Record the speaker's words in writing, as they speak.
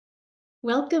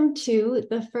Welcome to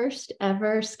the first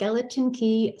ever Skeleton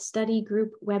Key Study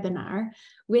Group webinar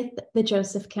with the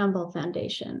Joseph Campbell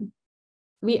Foundation.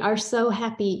 We are so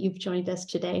happy you've joined us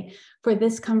today for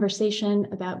this conversation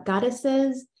about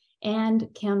goddesses and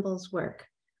Campbell's work,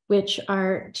 which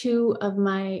are two of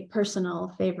my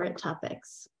personal favorite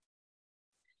topics.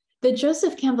 The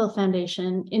Joseph Campbell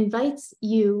Foundation invites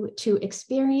you to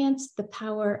experience the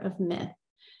power of myth.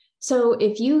 So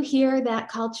if you hear that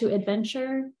call to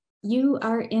adventure, you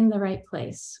are in the right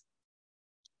place.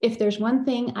 If there's one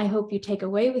thing I hope you take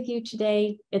away with you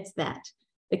today, it's that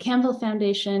the Campbell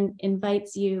Foundation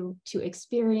invites you to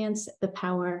experience the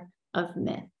power of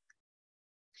myth.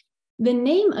 The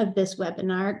name of this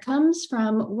webinar comes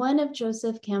from one of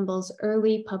Joseph Campbell's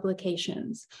early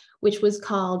publications, which was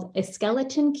called A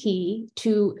Skeleton Key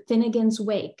to Finnegan's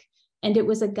Wake, and it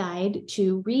was a guide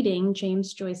to reading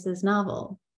James Joyce's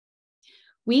novel.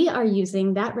 We are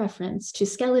using that reference to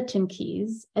skeleton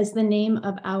keys as the name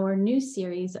of our new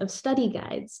series of study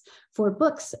guides for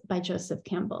books by Joseph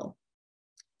Campbell.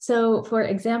 So, for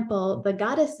example, the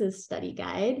Goddesses Study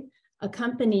Guide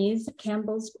accompanies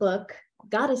Campbell's book,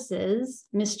 Goddesses,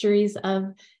 Mysteries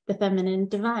of the Feminine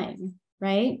Divine,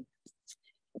 right?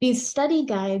 These study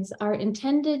guides are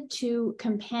intended to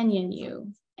companion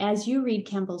you as you read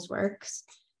Campbell's works,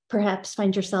 perhaps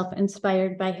find yourself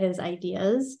inspired by his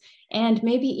ideas, and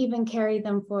maybe even carry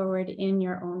them forward in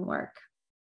your own work.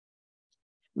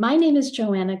 My name is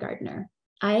Joanna Gardner.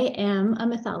 I am a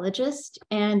mythologist,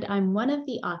 and I'm one of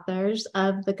the authors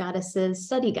of the Goddesses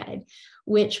Study Guide,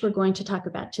 which we're going to talk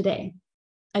about today.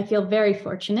 I feel very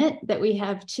fortunate that we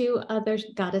have two other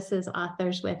Goddesses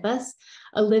authors with us,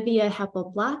 Olivia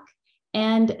Heppel-Block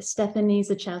and Stephanie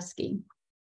Zachowski.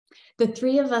 The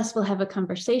three of us will have a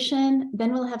conversation,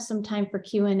 then we'll have some time for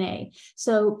Q&A.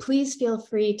 So please feel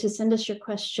free to send us your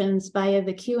questions via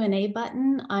the Q&A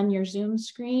button on your Zoom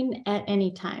screen at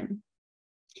any time.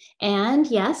 And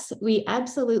yes, we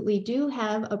absolutely do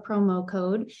have a promo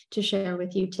code to share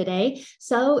with you today.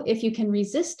 So if you can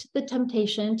resist the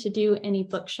temptation to do any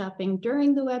book shopping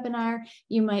during the webinar,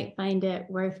 you might find it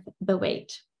worth the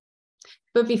wait.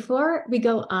 But before we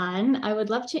go on, I would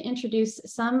love to introduce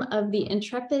some of the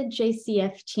intrepid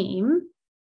JCF team.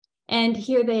 And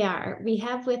here they are. We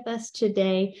have with us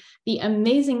today the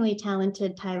amazingly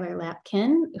talented Tyler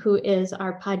Lapkin, who is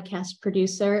our podcast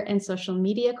producer and social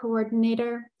media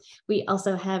coordinator. We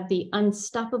also have the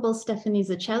unstoppable Stephanie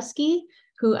Zachowski,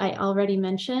 who I already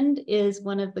mentioned is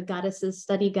one of the Goddesses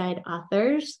Study Guide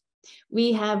authors.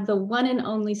 We have the one and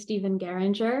only Stephen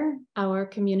Geringer, our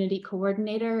community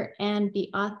coordinator and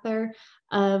the author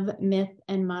of Myth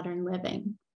and Modern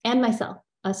Living, and myself,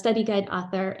 a study guide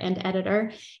author and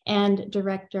editor and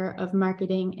director of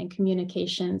marketing and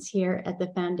communications here at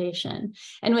the Foundation.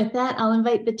 And with that, I'll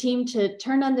invite the team to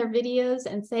turn on their videos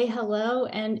and say hello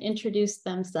and introduce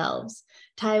themselves.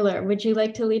 Tyler, would you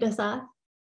like to lead us off?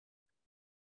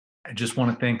 I just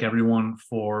want to thank everyone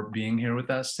for being here with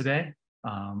us today.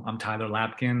 I'm Tyler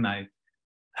Lapkin. I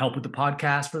help with the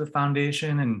podcast for the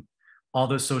foundation and all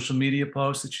those social media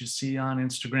posts that you see on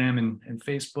Instagram and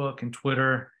Facebook and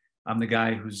Twitter. I'm the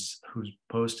guy who's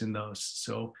posting those.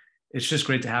 So it's just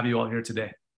great to have you all here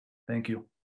today. Thank you.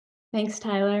 Thanks,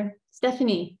 Tyler.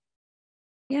 Stephanie.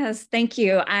 Yes, thank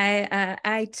you.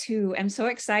 I too am so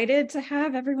excited to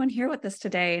have everyone here with us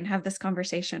today and have this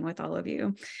conversation with all of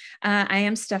you. I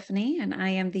am Stephanie, and I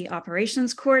am the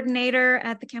operations coordinator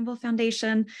at the Campbell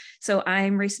Foundation. So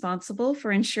I'm responsible for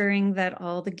ensuring that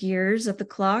all the gears of the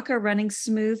clock are running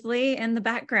smoothly in the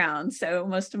background. So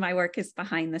most of my work is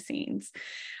behind the scenes.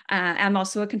 I'm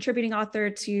also a contributing author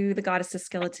to the Goddesses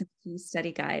Skeleton Key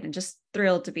Study Guide, and just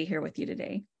thrilled to be here with you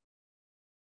today.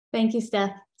 Thank you,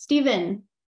 Steph. Stephen.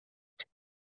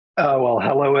 Well,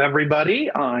 hello,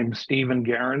 everybody. I'm Stephen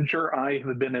Geringer. I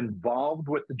have been involved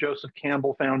with the Joseph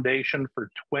Campbell Foundation for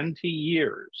 20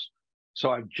 years. So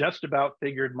I've just about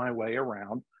figured my way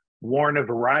around, worn a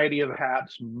variety of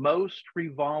hats, most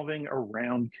revolving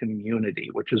around community,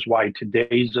 which is why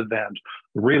today's event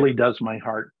really does my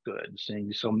heart good,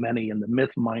 seeing so many in the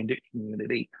myth-minded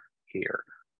community here.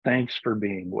 Thanks for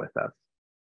being with us.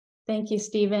 Thank you,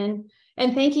 Stephen.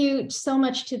 And thank you so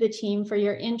much to the team for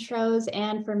your intros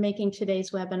and for making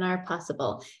today's webinar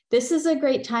possible. This is a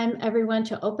great time, everyone,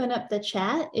 to open up the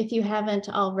chat if you haven't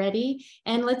already.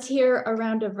 And let's hear a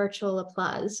round of virtual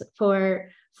applause for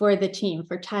the team,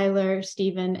 for Tyler,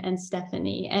 Stephen, and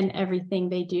Stephanie, and everything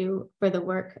they do for the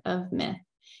work of myth.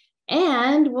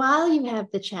 And while you have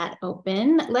the chat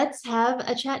open, let's have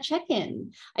a chat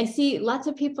check-in. I see lots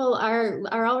of people are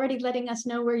already letting us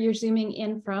know where you're zooming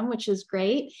in from, which is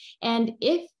great. And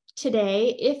if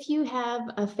today, if you have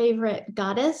a favorite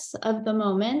goddess of the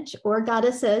moment or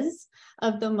goddesses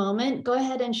of the moment, go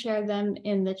ahead and share them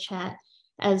in the chat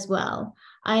as well.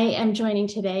 I am joining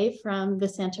today from the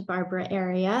Santa Barbara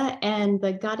area, and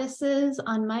the goddesses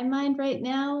on my mind right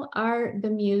now are the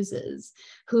muses,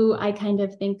 who I kind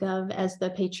of think of as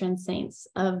the patron saints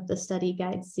of the study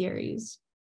guide series.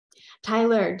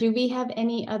 Tyler, do we have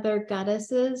any other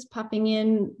goddesses popping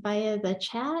in via the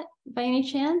chat by any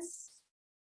chance?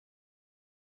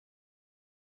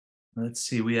 Let's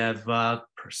see, we have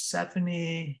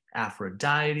Persephone,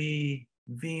 Aphrodite,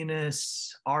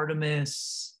 Venus,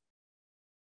 Artemis.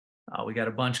 Oh, we got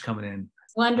a bunch coming in.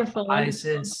 Wonderful.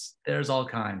 Isis, there's all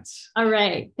kinds. All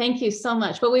right, thank you so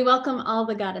much. But we welcome all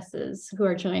the goddesses who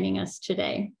are joining us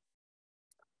today.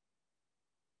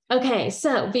 Okay,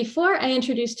 so before I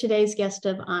introduce today's guest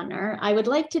of honor, I would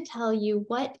like to tell you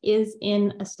what is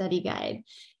in a study guide.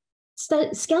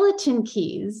 Skeleton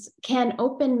keys can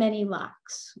open many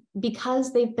locks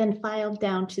because they've been filed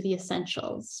down to the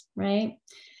essentials, right?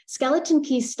 Skeleton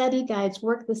key study guides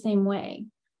work the same way.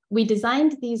 We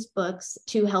designed these books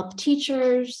to help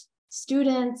teachers,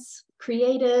 students,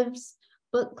 creatives,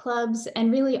 book clubs,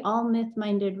 and really all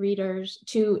myth-minded readers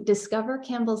to discover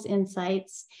Campbell's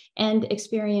insights and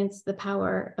experience the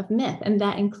power of myth, and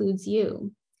that includes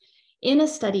you. In a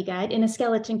study guide, in a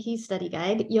Skeleton Key study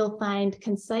guide, you'll find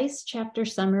concise chapter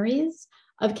summaries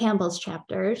of Campbell's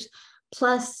chapters,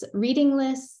 plus reading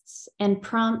lists and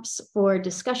prompts for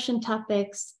discussion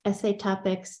topics, essay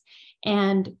topics,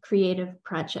 and creative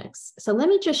projects. So let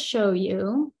me just show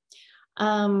you.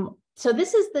 So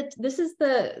this is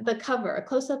the cover, a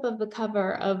close-up of the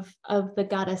cover of the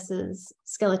Goddesses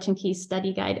Skeleton Key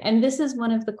study guide. And this is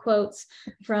one of the quotes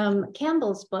from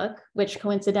Campbell's book, which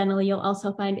coincidentally you'll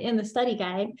also find in the study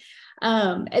guide.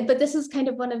 But this is kind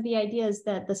of one of the ideas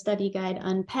that the study guide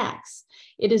unpacks.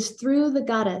 It is through the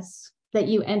goddess that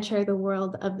you enter the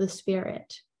world of the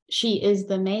spirit. She is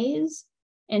the maze,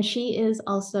 and she is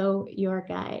also your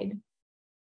guide.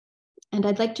 And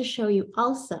I'd like to show you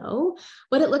also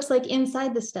what it looks like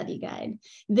inside the study guide.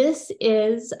 This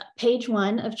is page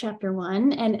 1 of chapter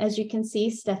 1. And as you can see,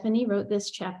 Stephanie wrote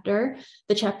this chapter.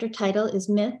 The chapter title is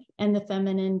Myth and the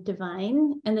Feminine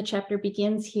Divine. And the chapter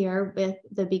begins here with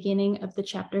the beginning of the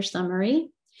chapter summary.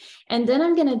 And then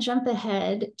I'm going to jump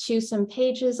ahead to some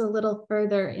pages a little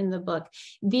further in the book.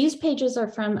 These pages are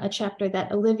from a chapter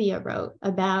that Olivia wrote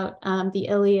about the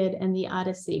Iliad and the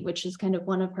Odyssey, which is kind of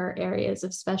one of her areas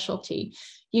of specialty.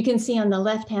 You can see on the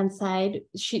left-hand side,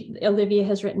 Olivia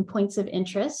has written points of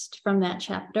interest from that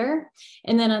chapter.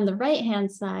 And then on the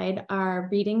right-hand side are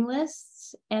reading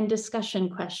lists and discussion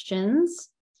questions.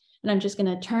 And I'm just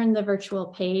going to turn the virtual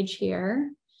page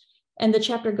here. And the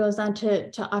chapter goes on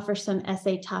to offer some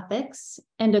essay topics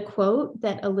and a quote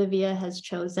that Olivia has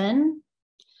chosen.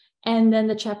 And then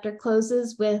the chapter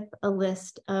closes with a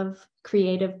list of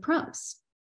creative prompts.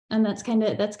 And that's kind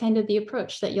of the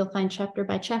approach that you'll find chapter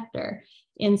by chapter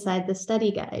inside the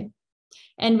study guide.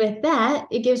 And with that,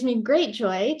 it gives me great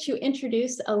joy to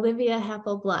introduce Olivia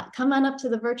Happel-Block. Come on up to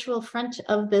the virtual front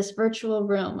of this virtual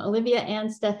room, Olivia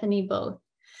and Stephanie both.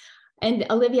 And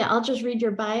Olivia, I'll just read your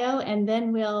bio and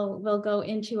then we'll go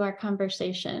into our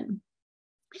conversation.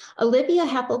 Olivia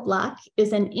Happel-Block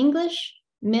is an English,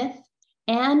 myth,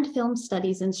 and film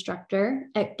studies instructor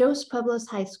at Dos Pueblos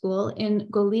High School in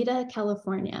Goleta,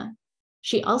 California.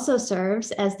 She also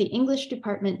serves as the English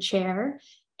department chair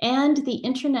and the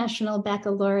International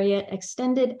Baccalaureate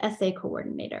Extended Essay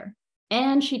Coordinator.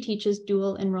 And she teaches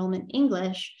dual enrollment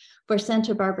English for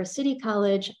Santa Barbara City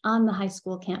College on the high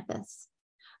school campus.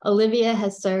 Olivia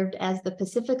has served as the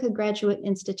Pacifica Graduate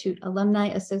Institute Alumni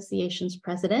Association's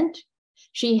president.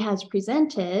 She has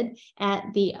presented at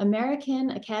the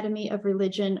American Academy of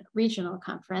Religion Regional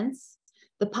Conference,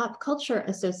 the Pop Culture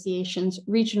Association's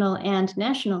regional and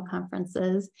national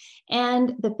conferences,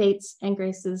 and the Fates and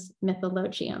Graces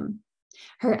Mythologium.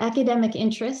 Her academic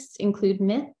interests include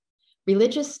myth,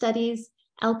 religious studies,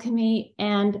 alchemy,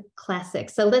 and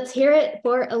classics. So let's hear it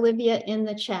for Olivia in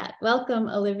the chat. Welcome,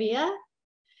 Olivia.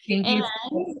 Thank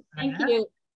you. Thank you.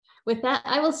 With that,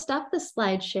 I will stop the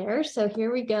slide share. So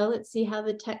here we go. Let's see how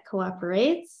the tech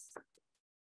cooperates.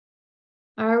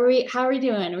 How are we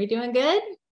doing? Are we doing good?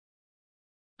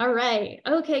 All right.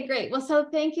 Okay, great. Well, so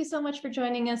thank you so much for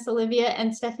joining us, Olivia,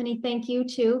 and Stephanie, thank you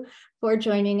too for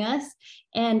joining us.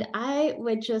 And I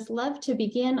would just love to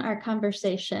begin our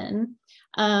conversation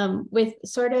with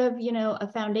sort of,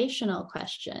 a foundational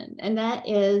question. And that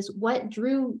is, what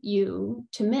drew you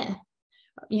to myth?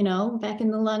 back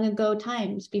in the long ago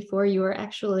times before you were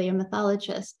actually a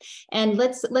mythologist. And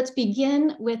let's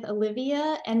begin with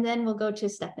Olivia, and then we'll go to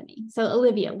Stephanie. So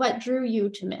Olivia, what drew you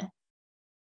to myth?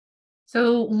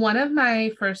 So one of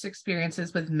my first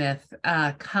experiences with myth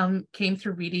came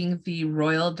through reading the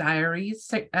Royal Diaries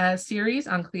series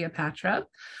on Cleopatra,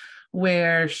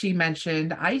 where she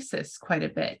mentioned Isis quite a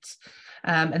bit.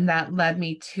 And that led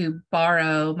me to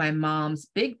borrow my mom's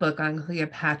big book on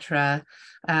Cleopatra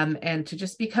and to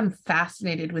just become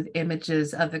fascinated with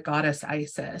images of the goddess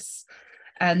Isis.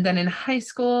 And then in high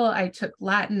school, I took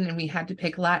Latin and we had to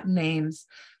pick Latin names.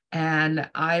 And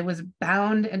I was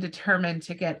bound and determined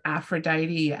to get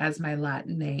Aphrodite as my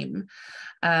Latin name.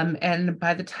 And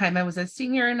by the time I was a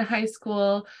senior in high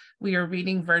school, we were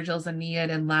reading Virgil's Aeneid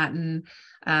in Latin.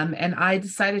 And I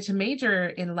decided to major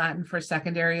in Latin for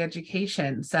secondary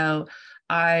education. So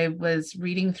I was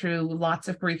reading through lots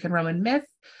of Greek and Roman myth.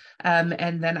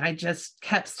 And then I just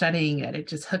kept studying it. It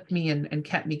just hooked me and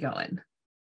kept me going.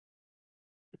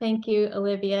 Thank you,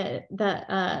 Olivia.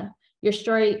 Your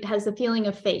story has a feeling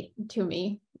of fate to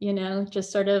me,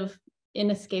 just sort of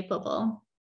inescapable.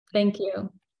 Thank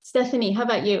you. Stephanie, how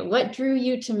about you? What drew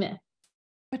you to myth?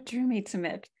 What drew me to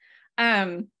myth?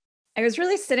 I was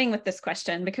really sitting with this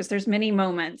question because there's many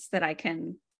moments that I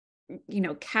can,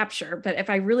 capture. But if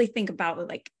I really think about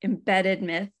like embedded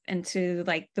myth into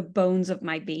like the bones of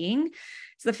my being,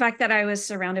 it's the fact that I was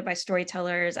surrounded by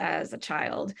storytellers as a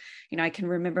child. I can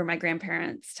remember my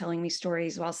grandparents telling me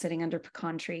stories while sitting under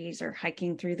pecan trees or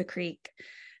hiking through the creek,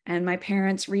 and my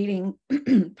parents reading,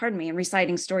 pardon me, and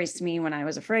reciting stories to me when I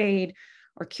was afraid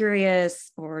or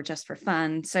curious or just for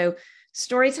fun. So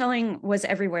storytelling was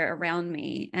everywhere around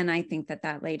me. And I think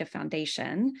that laid a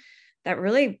foundation that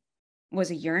really was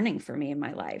a yearning for me in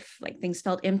my life. Like things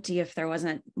felt empty if there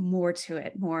wasn't more to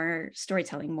it, more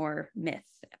storytelling, more myth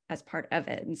as part of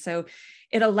it. And so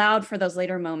it allowed for those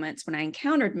later moments when I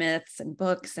encountered myths and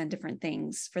books and different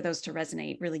things for those to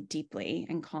resonate really deeply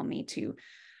and call me to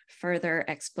further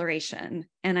exploration.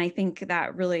 And I think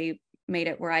that really made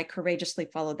it where I courageously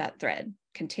followed that thread,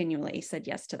 continually said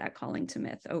yes to that calling to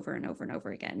myth over and over and over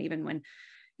again, even when,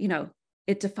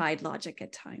 it defied logic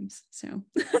at times. So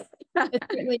it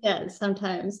certainly does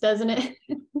sometimes, doesn't it?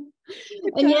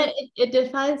 And yet it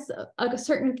defies a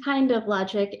certain kind of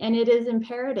logic, and it is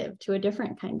imperative to a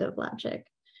different kind of logic,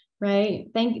 right?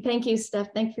 Thank you,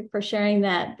 Steph. Thank you for sharing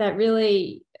that. That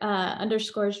really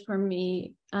underscores for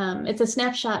me. It's a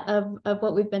snapshot of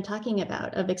what we've been talking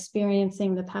about, of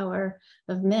experiencing the power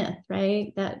of myth,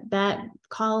 right? That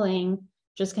calling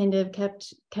just kind of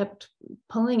kept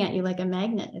pulling at you like a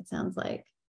magnet, it sounds like.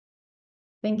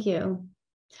 Thank you.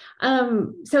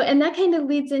 And that kind of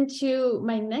leads into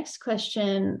my next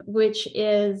question, which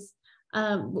is,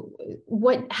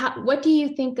 what do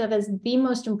you think of as the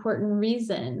most important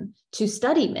reason to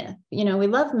study myth? We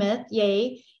love myth,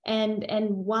 yay, and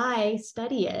why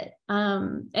study it?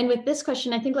 And with this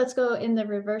question, I think let's go in the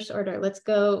reverse order. Let's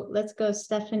go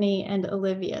Stephanie and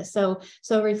Olivia. So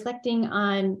reflecting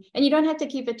on, and you don't have to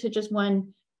keep it to just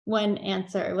one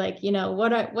answer, like,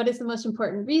 what is the most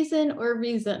important reason or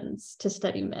reasons to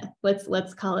study myth?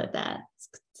 Let's call it that.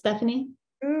 Stephanie?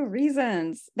 Ooh,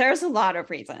 reasons. There's a lot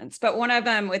of reasons, but one of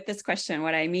them with this question,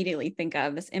 what I immediately think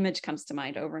of, this image comes to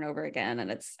mind over and over again. And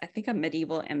it's, I think, a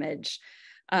medieval image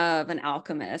of an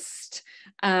alchemist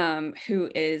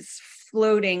who is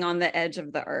floating on the edge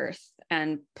of the earth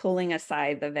and pulling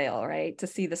aside the veil, right, to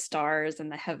see the stars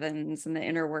and the heavens and the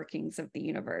inner workings of the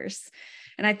universe.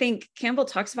 And I think Campbell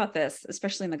talks about this,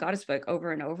 especially in the Goddess book,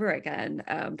 over and over again,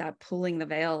 that pulling the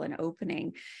veil and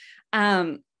opening.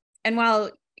 And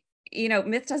while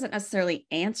myth doesn't necessarily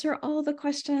answer all the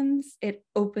questions, it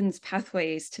opens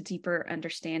pathways to deeper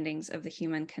understandings of the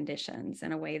human conditions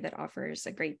in a way that offers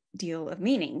a great deal of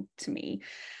meaning to me.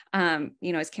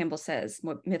 As Campbell says,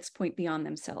 what myths point beyond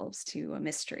themselves to a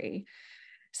mystery.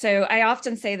 So I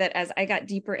often say that as I got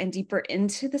deeper and deeper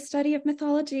into the study of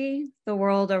mythology, the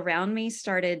world around me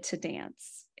started to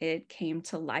dance. It came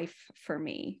to life for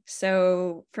me.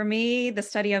 So for me, the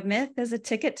study of myth is a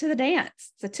ticket to the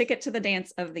dance. It's a ticket to the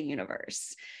dance of the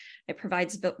universe. It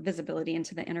provides visibility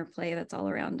into the interplay that's all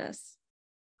around us.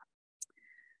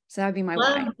 So that'd be my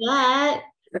why. Love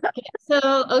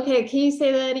that. Okay, can you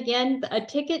say that again? A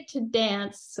ticket to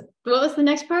dance. What was the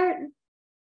next part?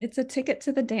 It's a ticket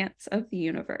to the dance of the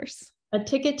universe. A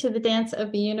ticket to the dance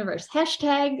of the universe.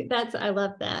 Hashtag, I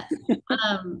love that.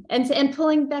 And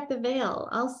pulling back the veil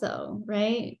also,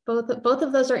 right? Both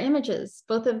of those are images.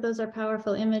 Both of those are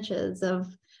powerful images of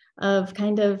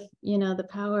kind of, the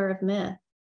power of myth.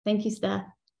 Thank you, Steph.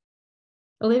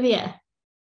 Olivia.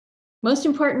 Most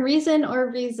important reason or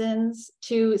reasons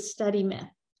to study myth?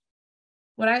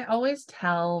 What I always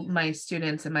tell my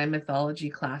students in my mythology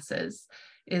classes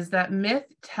is that myth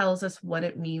tells us what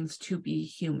it means to be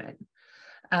human.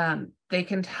 They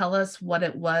can tell us what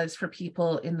it was for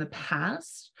people in the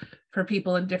past, for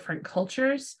people in different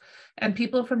cultures, and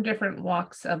people from different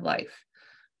walks of life.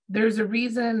 There's a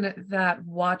reason that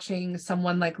watching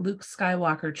someone like Luke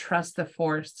Skywalker trust the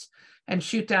Force and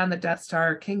shoot down the Death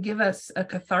Star can give us a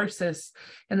catharsis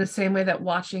in the same way that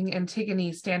watching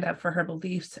Antigone stand up for her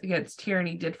beliefs against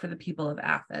tyranny did for the people of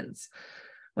Athens.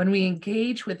 When we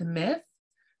engage with myth,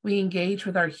 we engage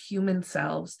with our human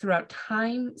selves throughout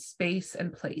time, space,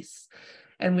 and place.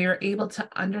 And we are able to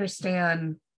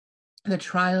understand the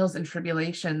trials and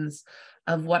tribulations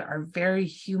of what our very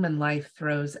human life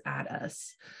throws at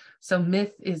us. So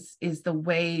myth is the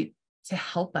way to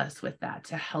help us with that,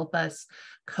 to help us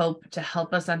cope, to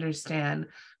help us understand,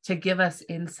 to give us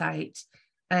insight,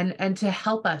 and to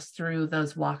help us through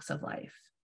those walks of life.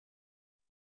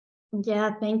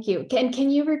 Yeah, thank you. Can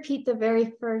you repeat the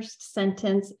very first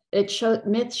sentence?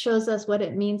 Myth shows us what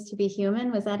it means to be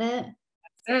human. Was that it?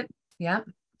 That's it. Yeah.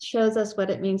 Shows us what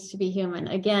it means to be human.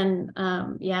 Again,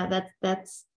 yeah,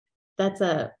 that's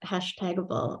a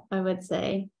hashtagable, I would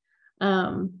say.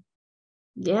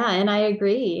 Yeah, and I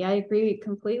agree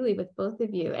completely with both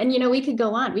of you. And we could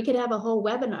go on. We could have a whole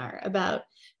webinar about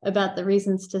the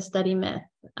reasons to study myth.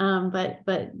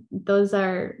 But those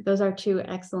are two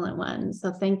excellent ones.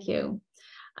 So thank you.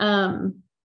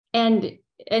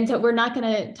 And so we're not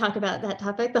going to talk about that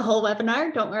topic the whole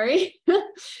webinar, don't worry.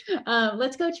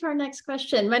 Let's go to our next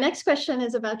question. My next question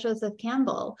is about Joseph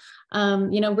Campbell.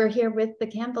 We're here with the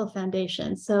Campbell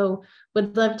Foundation, so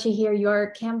would love to hear your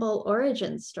Campbell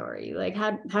origin story. Like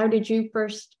how did you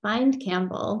first find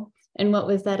Campbell, and what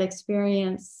was that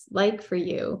experience like for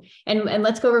you? And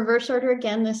let's go reverse order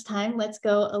again this time. Let's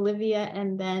go Olivia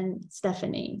and then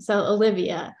Stephanie. So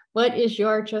Olivia, what is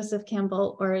your Joseph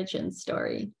Campbell origin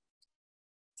story?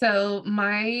 So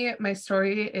my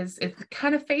story is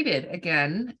kind of faded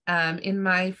again. In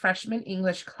my freshman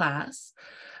English class,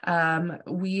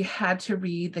 we had to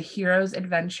read The Hero's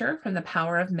Adventure from The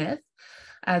Power of Myth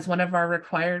as one of our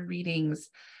required readings,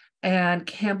 and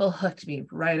Campbell hooked me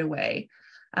right away.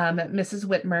 Mrs.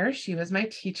 Whitmer, she was my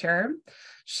teacher.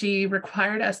 She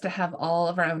required us to have all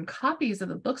of our own copies of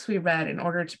the books we read in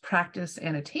order to practice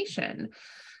annotation.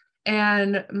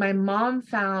 And my mom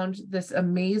found this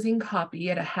amazing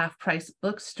copy at a half-price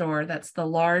bookstore. That's the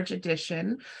large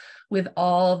edition with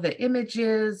all the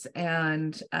images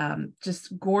and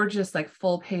just gorgeous, like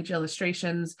full-page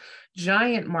illustrations,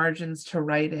 giant margins to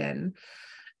write in.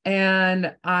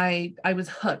 And I was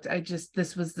hooked.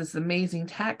 This was this amazing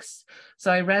text.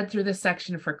 So I read through this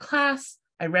section for class.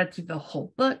 I read through the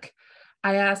whole book.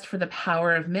 I asked for The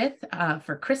Power of Myth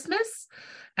for Christmas,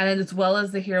 and as well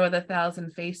as The Hero with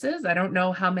 1,000 Faces. I don't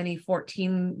know how many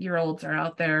 14-year-olds are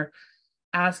out there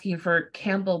asking for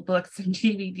Campbell books and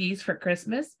DVDs for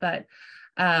Christmas, but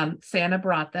Santa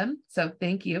brought them, so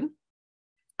thank you.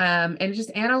 And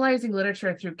just analyzing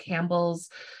literature through Campbell's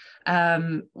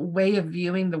way of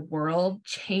viewing the world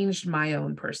changed my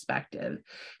own perspective.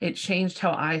 It changed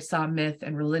how I saw myth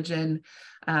and religion,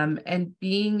 and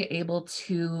being able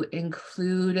to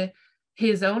include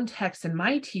his own text in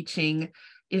my teaching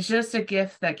is just a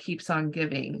gift that keeps on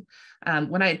giving.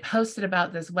 When I had posted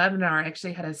about this webinar, I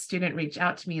actually had a student reach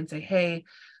out to me and say, hey,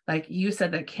 like you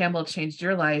said that Campbell changed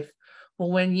your life. Well,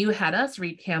 when you had us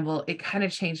read Campbell, it kind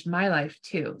of changed my life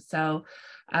too. So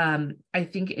I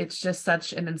think it's just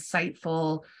such an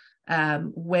insightful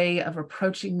way of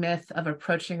approaching myth, of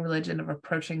approaching religion, of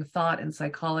approaching thought and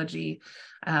psychology.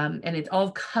 And it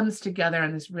all comes together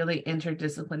in this really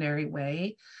interdisciplinary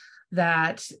way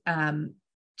that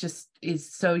just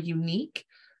is so unique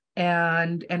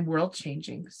and world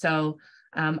changing. So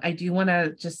I do want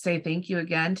to just say thank you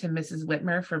again to Mrs.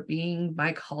 Whitmer for being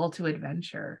my call to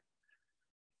adventure.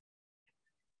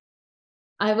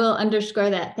 I will underscore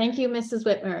that. Thank you, Mrs.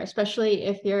 Whitmer, especially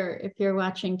if you're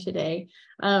watching today.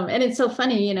 And it's so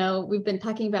funny, we've been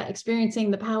talking about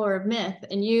experiencing the power of myth,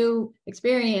 and you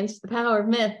experienced the power of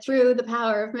myth through the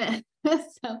power of myth.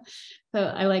 So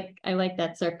I like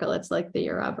that circle. It's like the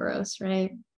Ouroboros,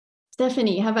 right?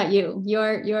 Stephanie, how about you?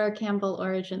 Your Campbell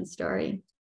origin story.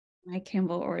 My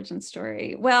Campbell origin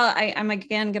story. Well, I'm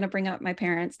again going to bring up my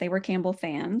parents. They were Campbell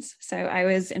fans, so I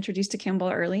was introduced to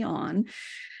Campbell early on.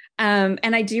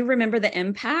 And I do remember the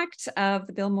impact of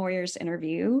the Bill Moyers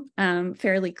interview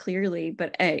fairly clearly,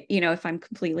 but if I'm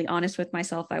completely honest with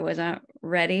myself, I wasn't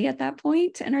ready at that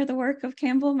point to enter the work of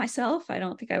Campbell myself. I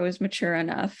don't think I was mature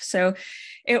enough. So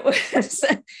it was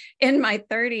in my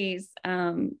 30s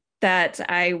that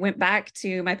I went back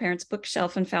to my parents'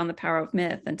 bookshelf and found The Power of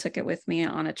Myth and took it with me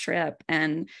on a trip.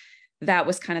 And that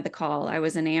was kind of the call. I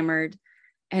was enamored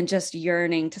and just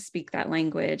yearning to speak that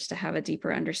language, to have a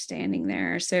deeper understanding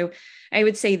there. So I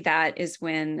would say that is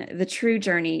when the true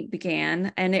journey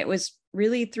began. And it was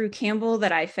really through Campbell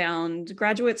that I found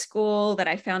graduate school, that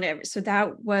I found it. So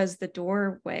that was the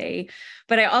doorway.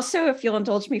 But I also, if you'll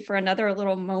indulge me for another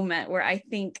little moment, where I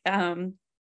think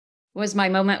was my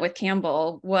moment with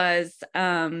Campbell was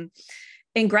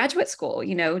in graduate school.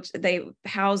 You know, they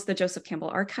housed the Joseph Campbell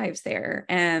archives there,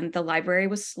 and the library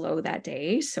was slow that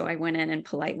day. So I went in and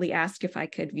politely asked if I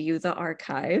could view the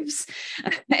archives.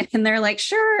 And they're like,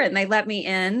 sure. And they let me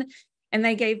in, and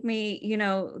they gave me, you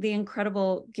know, the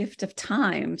incredible gift of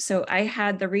time. So I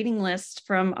had the reading list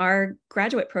from our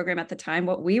graduate program at the time,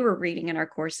 what we were reading in our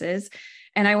courses.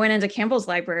 And I went into Campbell's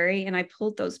library and I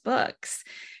pulled those books.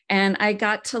 And I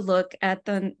got to look at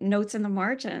the notes in the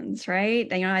margins, right?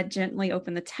 You know, I gently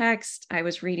opened the text. I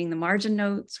was reading the margin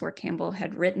notes where Campbell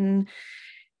had written.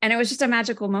 And it was just a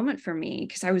magical moment for me,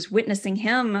 because I was witnessing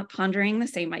him pondering the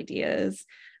same ideas,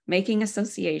 making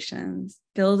associations,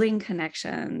 building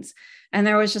connections. And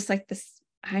there was just like this,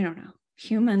 I don't know,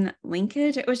 human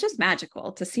linkage. It was just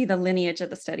magical to see the lineage of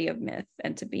the study of myth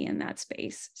and to be in that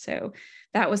space. So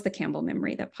that was the Campbell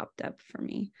memory that popped up for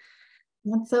me.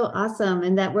 That's so awesome.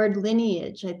 And that word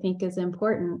lineage, I think, is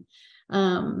important.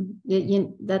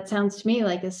 That sounds to me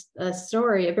like a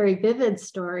story, a very vivid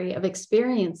story of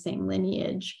experiencing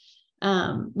lineage,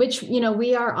 which, you know,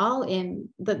 we are all in.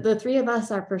 The three of us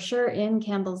are for sure in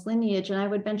Campbell's lineage. And I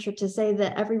would venture to say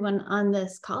that everyone on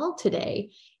this call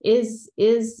today is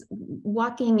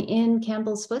walking in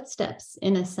Campbell's footsteps,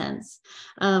 in a sense.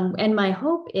 And my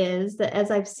hope is that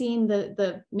as I've seen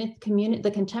the myth community,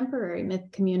 the contemporary myth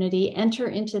community, enter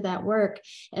into that work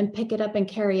and pick it up and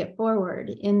carry it forward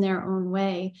in their own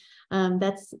way,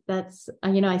 that's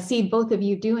you know, I see both of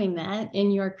you doing that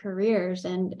in your careers,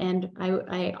 and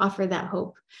I offer that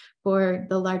hope for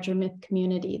the larger myth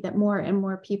community, that more and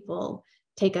more people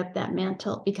take up that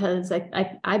mantle, because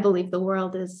I believe the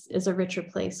world is a richer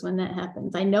place when that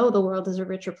happens. I know the world is a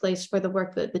richer place for the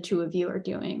work that the two of you are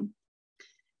doing.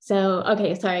 So,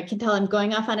 okay, sorry, I can tell I'm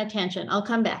going off on a tangent. I'll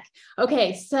come back.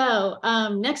 Okay, so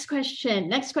next question.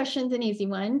 Next question's an easy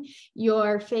one.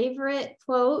 Your favorite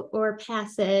quote or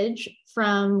passage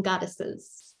from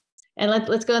Goddesses? And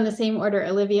let's go in the same order,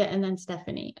 Olivia and then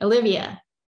Stephanie. Olivia,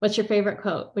 what's your favorite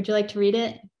quote? Would you like to read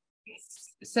it?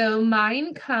 So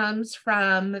mine comes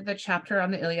from the chapter on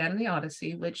the Iliad and the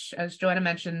Odyssey, which, as Joanna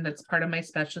mentioned, that's part of my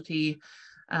specialty,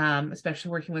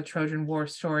 especially working with Trojan War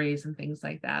stories and things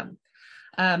like that.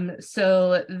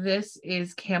 So this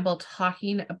is Campbell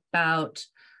talking about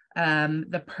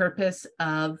the purpose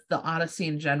of the Odyssey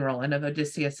in general and of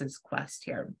Odysseus's quest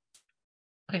here.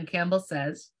 And Campbell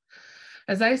says,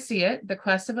 "As I see it, the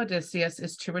quest of Odysseus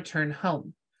is to return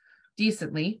home,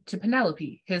 decently, to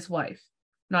Penelope, his wife,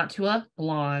 not to a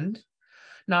blonde,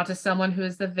 not to someone who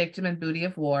is the victim and booty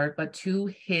of war, but to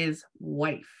his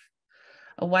wife.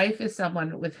 A wife is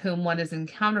someone with whom one is in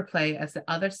counterplay as the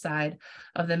other side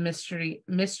of the mystery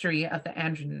of the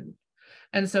androgen.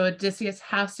 And so Odysseus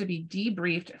has to be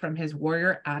debriefed from his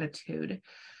warrior attitude,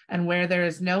 and where there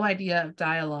is no idea of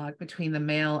dialogue between the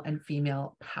male and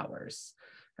female powers."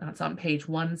 That's on page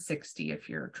 160 if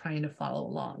you're trying to follow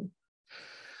along.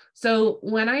 So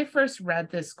when I first read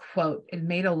this quote, it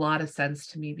made a lot of sense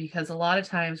to me, because a lot of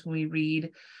times when we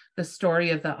read the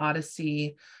story of the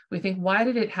Odyssey, we think, why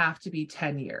did it have to be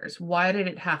 10 years? Why did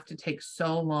it have to take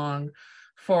so long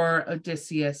for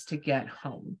Odysseus to get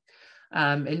home?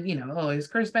 And, you know, he was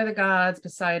cursed by the gods,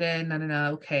 Poseidon,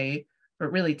 no, okay,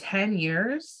 but really 10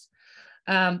 years?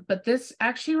 But this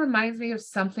actually reminds me of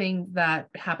something that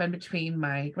happened between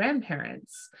my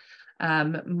grandparents.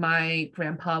 My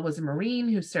grandpa was a Marine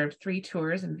who served 3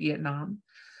 tours in Vietnam.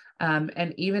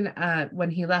 And even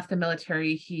when he left the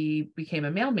military, he became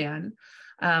a mailman.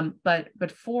 But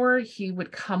before he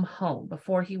would come home,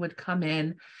 before he would come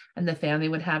in and the family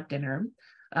would have dinner,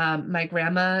 my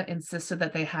grandma insisted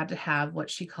that they had to have what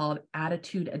she called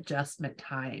attitude adjustment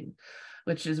time,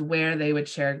 which is where they would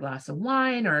share a glass of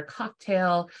wine or a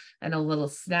cocktail and a little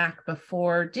snack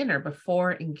before dinner,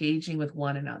 before engaging with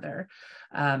one another.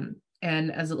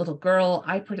 And as a little girl,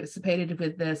 I participated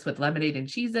with this with lemonade and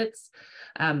Cheez-Its,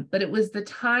 but it was the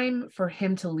time for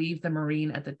him to leave the Marine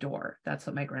at the door. That's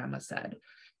what my grandma said.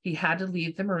 He had to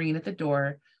leave the Marine at the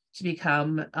door to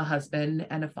become a husband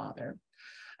and a father.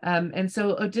 And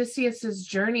so Odysseus's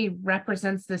journey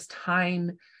represents this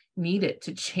time needed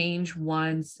to change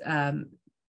one's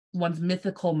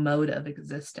mythical mode of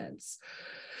existence.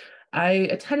 I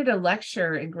attended a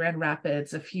lecture in Grand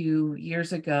Rapids a few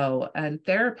years ago, and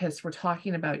therapists were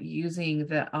talking about using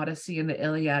the Odyssey and the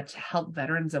Iliad to help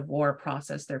veterans of war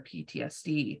process their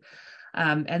PTSD,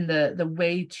 and the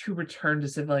way to return to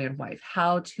civilian life,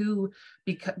 how to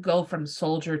go from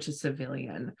soldier to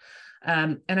civilian.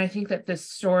 And I think that this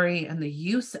story and the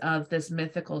use of this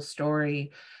mythical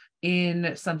story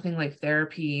in something like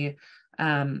therapy,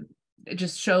 it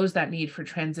just shows that need for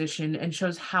transition and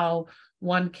shows how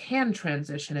one can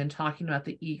transition in talking about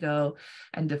the ego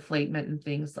and deflatement and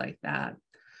things like that.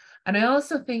 And I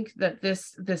also think that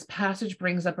this passage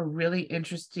brings up a really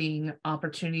interesting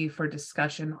opportunity for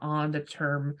discussion on the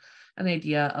term and the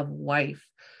idea of wife,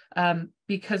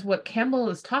 because what Campbell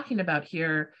is talking about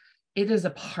here, it is a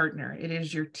partner, it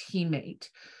is your teammate.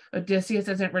 Odysseus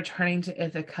isn't returning to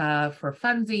Ithaca for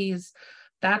funsies.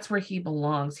 That's where he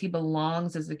belongs. He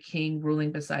belongs as a king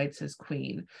ruling beside his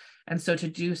queen. And so to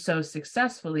do so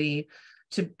successfully,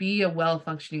 to be a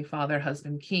well-functioning father,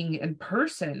 husband, king, and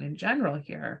person in general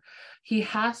here, he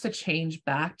has to change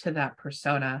back to that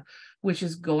persona, which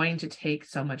is going to take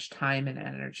so much time and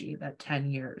energy, that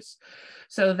 10 years.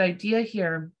 So the idea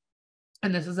here,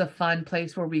 and this is a fun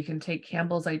place where we can take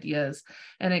Campbell's ideas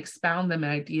and expound them in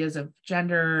ideas of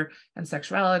gender and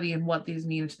sexuality and what these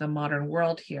mean to the modern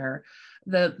world here.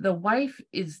 The wife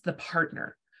is the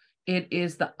partner. It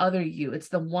is the other you. It's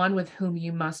the one with whom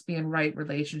you must be in right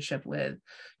relationship with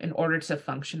in order to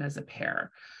function as a pair.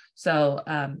 So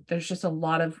there's just a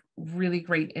lot of really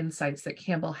great insights that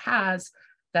Campbell has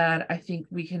that I think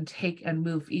we can take and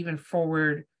move even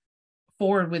forward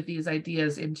with these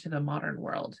ideas into the modern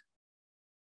world.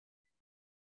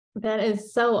 That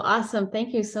is so awesome.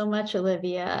 Thank you so much,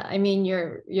 Olivia. I mean,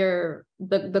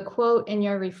 the quote and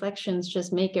your reflections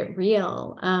just make it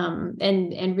real,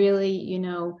 and really, you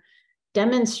know,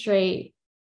 demonstrate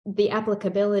the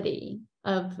applicability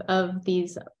of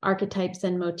these archetypes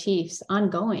and motifs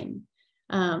ongoing.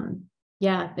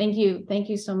 Yeah, thank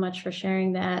you so much for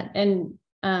sharing that. And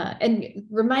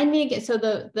remind me again. So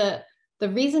the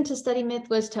reason to study myth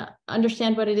was to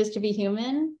understand what it is to be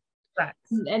human. Right.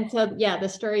 And so, yeah, the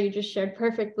story you just shared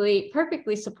perfectly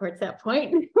supports that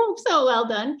point. So well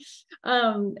done.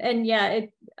 And yeah,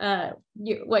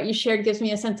 what you shared gives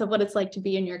me a sense of what it's like to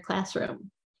be in your classroom.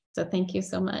 So thank you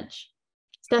so much.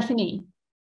 Stephanie,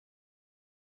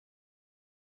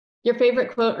 your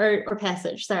favorite quote or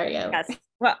passage? Sorry. Yes.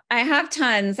 Well, I have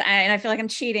tons, and I feel like I'm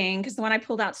cheating because the one I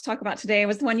pulled out to talk about today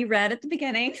was the one you read at the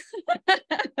beginning.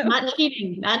 Not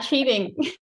cheating.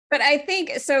 But I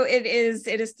think so. It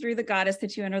is through the goddess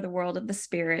that you enter the world of the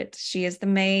spirit. She is the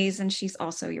maze, and she's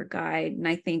also your guide. And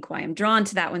I think why I'm drawn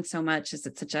to that one so much is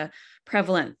it's such a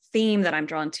prevalent theme that I'm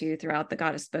drawn to throughout the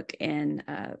goddess book, in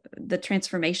the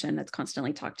transformation that's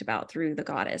constantly talked about through the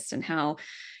goddess, and how,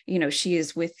 you know, she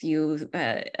is with you,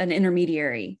 an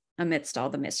intermediary amidst all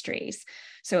the mysteries.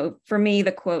 So for me,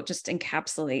 the quote just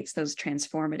encapsulates those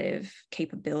transformative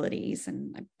capabilities,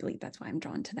 and I believe that's why I'm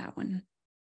drawn to that one.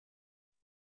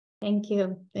 Thank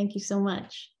you. Thank you so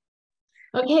much.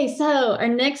 Okay, so our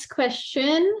next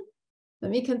question,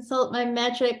 let me consult my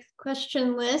magic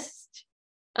question list.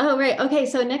 Oh, right. Okay,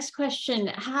 so next question.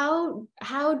 How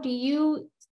do you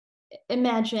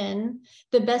imagine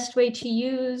the best way to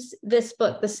use this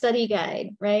book, the study guide,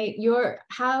 right?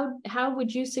 How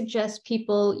would you suggest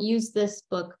people use this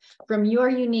book from your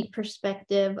unique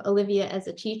perspective, Olivia as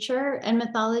a teacher and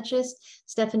mythologist,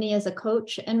 Stephanie as a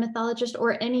coach and mythologist,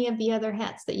 or any of the other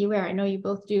hats that you wear? I know you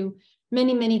both do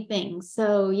many things.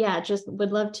 So yeah, just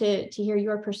would love to hear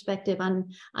your perspective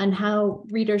on how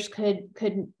readers could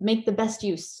make the best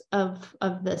use of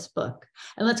this book.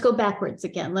 And let's go backwards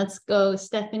again. Let's go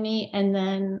Stephanie and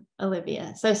then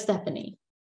Olivia. So Stephanie.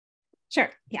 Sure.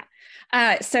 Yeah.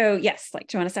 So yes, like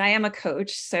Joanna said, I am a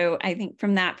coach. So I think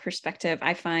from that perspective,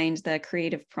 I find the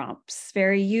creative prompts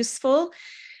very useful.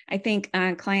 I think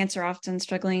clients are often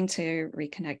struggling to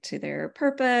reconnect to their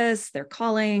purpose, their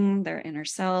calling, their inner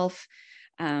self,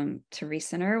 to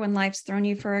recenter when life's thrown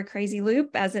you for a crazy loop,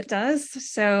 as it does.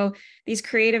 So these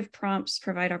creative prompts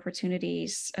provide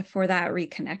opportunities for that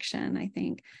reconnection, I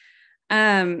think.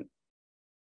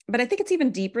 But I think it's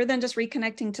even deeper than just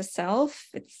reconnecting to self.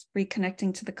 It's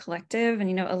reconnecting to the collective. And,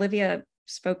 you know, Olivia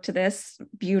spoke to this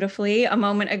beautifully a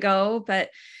moment ago, but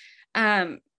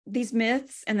these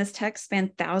myths and this text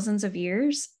span thousands of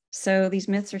years. So these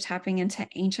myths are tapping into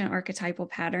ancient archetypal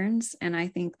patterns. And I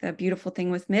think the beautiful thing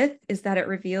with myth is that it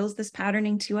reveals this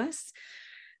patterning to us,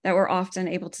 that we're often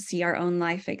able to see our own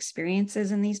life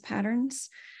experiences in these patterns.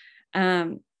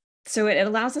 So it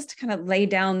allows us to kind of lay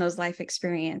down those life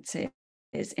experiences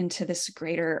into this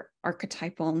greater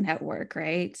archetypal network,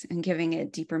 right? And giving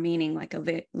it deeper meaning, like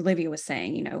Olivia was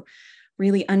saying, you know,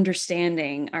 really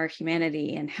understanding our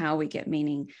humanity and how we get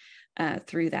meaning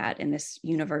through that in this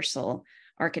universal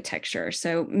architecture.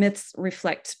 So myths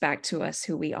reflect back to us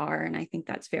who we are. And I think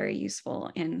that's very useful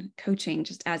in coaching,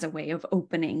 just as a way of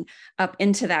opening up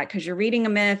into that, because you're reading a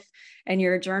myth and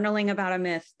you're journaling about a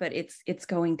myth, but it's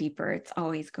going deeper. It's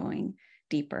always going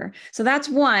deeper. So that's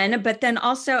one. But then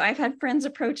also I've had friends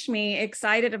approach me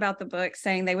excited about the book,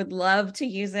 saying they would love to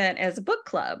use it as a book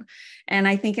club. And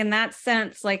I think in that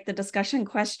sense, like the discussion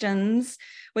questions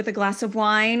with a glass of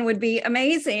wine would be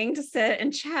amazing to sit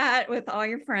and chat with all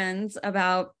your friends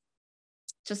about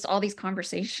just all these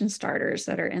conversation starters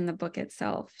that are in the book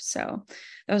itself. So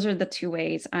those are the two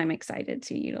ways I'm excited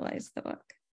to utilize the book.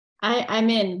 I'm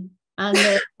in on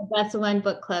the glass of wine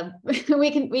book club.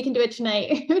 we can do it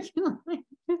tonight.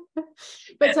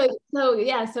 But so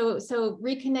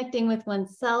reconnecting with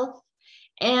oneself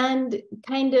and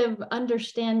kind of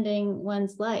understanding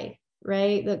one's life,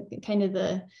 right?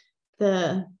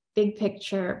 The big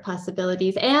picture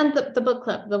possibilities, and the book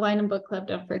club, the wine and book club.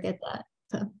 Don't forget that.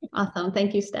 So awesome.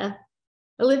 Thank you, Steph.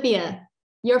 Olivia,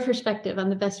 your perspective on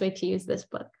the best way to use this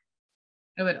book.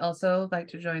 I would also like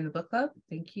to join the book club.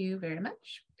 Thank you very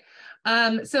much.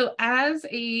 So as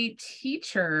a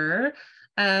teacher,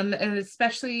 and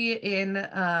especially in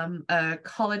a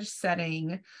college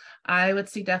setting, I would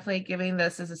see definitely giving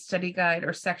this as a study guide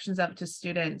or sections of it to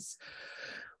students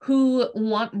who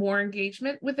want more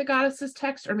engagement with the goddesses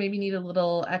text, or maybe need a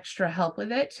little extra help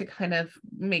with it to kind of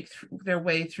make their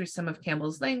way through some of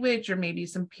Campbell's language, or maybe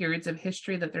some periods of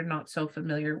history that they're not so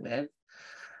familiar with.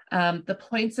 The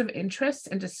points of interest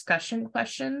and discussion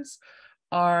questions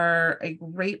are a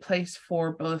great place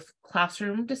for both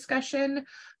classroom discussion,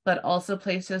 but also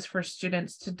places for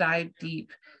students to dive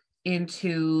deep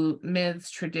into myths,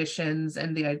 traditions,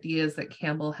 and the ideas that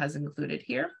Campbell has included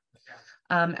here.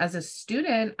 As a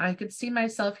student, I could see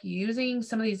myself using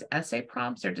some of these essay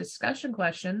prompts or discussion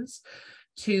questions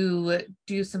to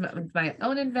do some of my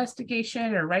own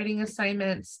investigation or writing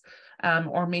assignments,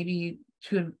 or maybe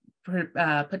to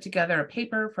put together a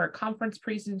paper for a conference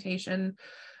presentation.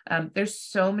 There's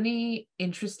so many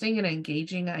interesting and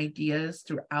engaging ideas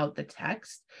throughout the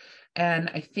text. And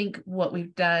I think what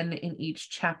we've done in each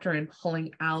chapter in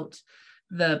pulling out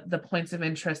the points of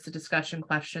interest, the discussion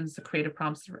questions, the creative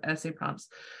prompts, the essay prompts,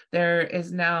 there is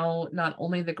now not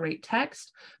only the great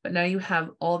text, but now you have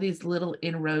all these little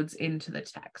inroads into the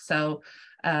text. So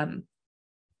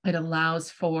it allows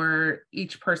for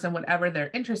each person, whatever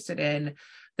they're interested in,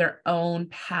 their own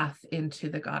path into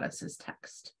the goddess's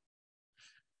text.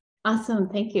 Awesome,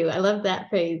 thank you. I love that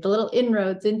phrase, the little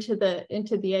inroads into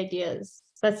the ideas.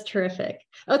 That's terrific.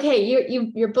 Okay,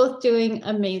 you're both doing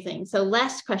amazing. So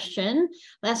last question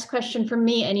from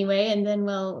me anyway, and then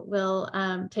we'll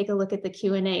take a look at the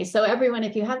Q&A. So everyone,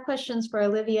 if you have questions for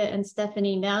Olivia and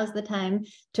Stephanie, now's the time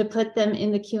to put them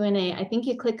in the Q&A. I think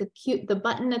you click the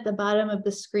button at the bottom of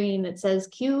the screen that says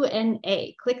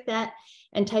Q&A. Click that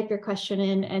and type your question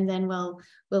in, and then we'll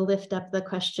lift up the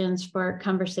questions for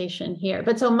conversation here.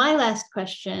 But so my last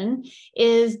question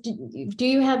is, do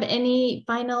you have any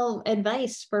final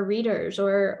advice for readers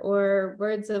or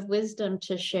words of wisdom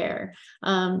to share?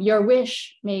 Your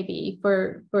wish maybe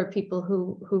for people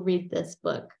who read this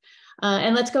book.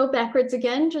 And let's go backwards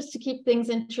again, just to keep things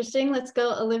interesting. Let's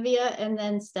go Olivia and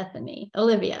then Stephanie.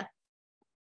 Olivia.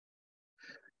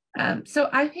 So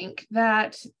I think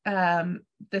that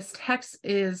this text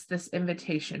is this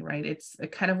invitation, right? It's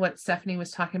kind of what Stephanie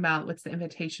was talking about. What's the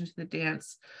invitation to the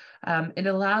dance? It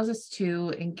allows us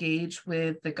to engage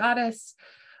with the goddess,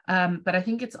 but I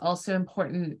think it's also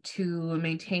important to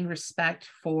maintain respect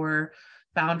for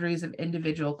boundaries of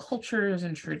individual cultures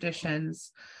and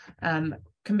traditions.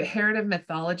 Comparative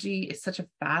mythology is such a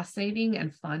fascinating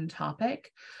and fun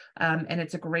topic, and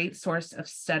it's a great source of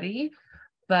study.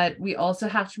 But we also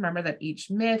have to remember that each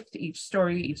myth, each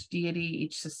story, each deity,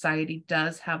 each society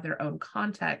does have their own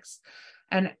context.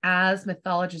 And as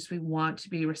mythologists, we want to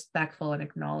be respectful and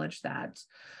acknowledge that.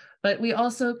 But we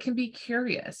also can be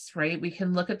curious, right? We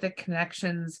can look at the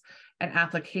connections and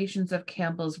applications of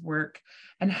Campbell's work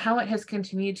and how it has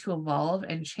continued to evolve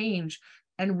and change,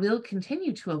 and will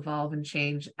continue to evolve and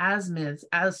change as myths,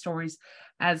 as stories,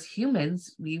 as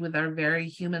humans. We, with our very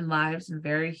human lives and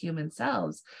very human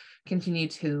selves, continue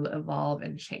to evolve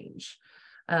and change.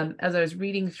 As I was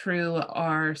reading through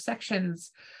our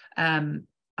sections,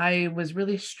 I was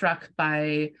really struck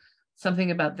by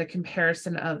something about the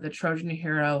comparison of the Trojan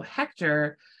hero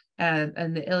Hector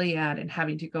and the Iliad, and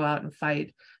having to go out and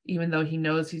fight, even though he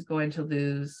knows he's going to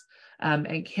lose.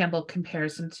 And Campbell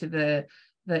compares him to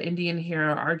the Indian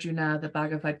hero Arjuna, the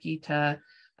Bhagavad Gita,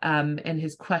 and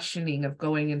his questioning of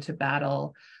going into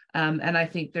battle. And I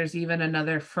think there's even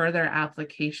another further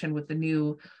application with the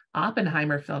new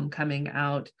Oppenheimer film coming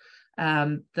out.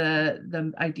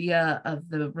 The idea of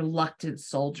the reluctant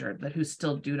soldier, but who's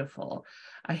still dutiful.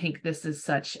 I think this is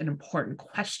such an important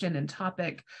question and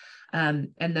topic, and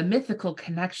the mythical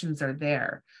connections are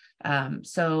there.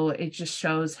 So it just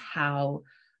shows how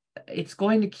it's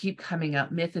going to keep coming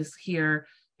up. Myth is here.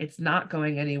 It's not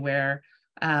going anywhere.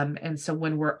 And so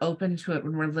when we're open to it,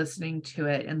 when we're listening to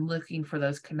it and looking for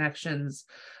those connections,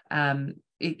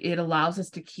 it allows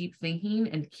us to keep thinking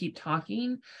and keep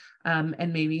talking,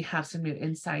 and maybe have some new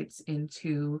insights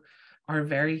into our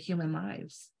very human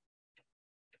lives.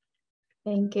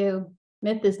 Thank you.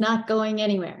 Myth is not going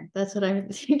anywhere. That's what I'm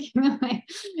thinking.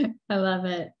 I love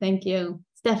it. Thank you.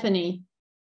 Stephanie,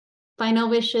 final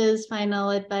wishes, final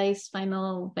advice,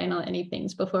 final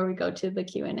anythings before we go to the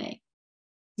Q&A.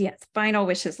 Yes, final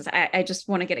wishes. I just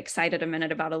want to get excited a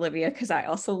minute about Olivia, because I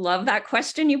also love that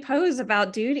question you pose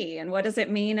about duty and what does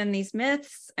it mean in these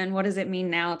myths and what does it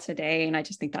mean now today? And I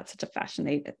just think that's such a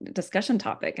fascinating discussion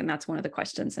topic. And that's one of the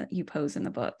questions that you pose in the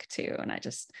book too. And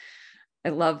I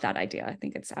love that idea. I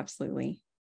think it's absolutely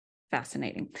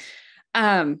fascinating.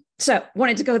 So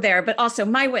wanted to go there, but also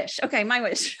my wish. Okay, my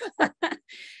wish.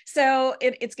 So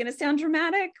it's going to sound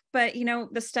dramatic, but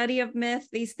the study of myth,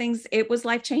 these things, it was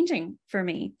life-changing for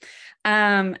me.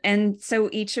 And so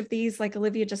each of these, like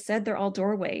Olivia just said, they're all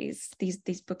doorways.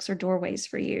 These books are doorways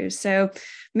for you. So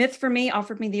myth for me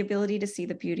offered me the ability to see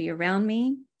the beauty around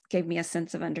me, gave me a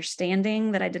sense of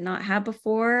understanding that I did not have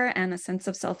before, and a sense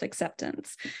of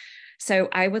self-acceptance. So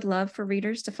I would love for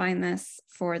readers to find this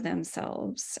for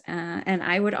themselves. And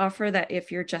I would offer that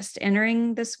if you're just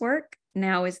entering this work,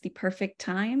 now is the perfect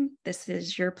time. This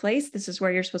is your place. This is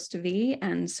where you're supposed to be.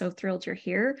 And so thrilled you're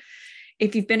here.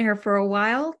 If you've been here for a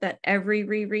while, that every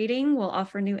rereading will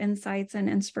offer new insights and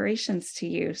inspirations to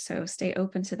you. So stay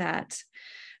open to that.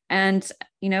 And,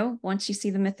 once you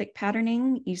see the mythic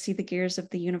patterning, you see the gears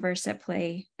of the universe at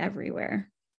play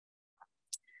everywhere.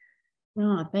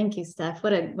 Oh, thank you, Steph.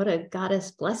 What a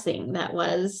goddess blessing that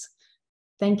was.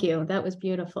 Thank you. That was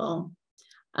beautiful.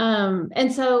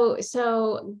 And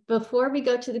so before we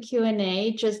go to the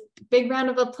Q&A, just big round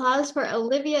of applause for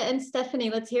Olivia and Stephanie.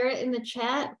 Let's hear it in the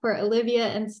chat for Olivia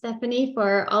and Stephanie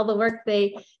for all the work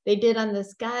they did on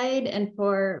this guide and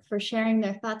for sharing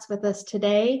their thoughts with us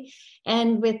today.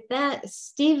 And with that,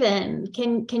 Stephen,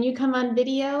 can you come on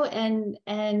video and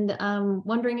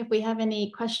wondering if we have any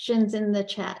questions in the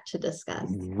chat to discuss?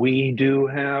 We do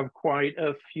have quite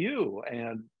a few,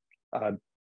 and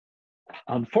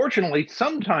unfortunately,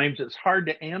 sometimes it's hard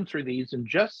to answer these in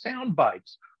just sound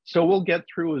bites. So we'll get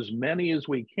through as many as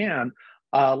we can.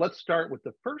 Let's start with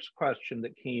the first question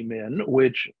that came in,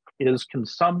 which is, can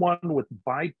someone with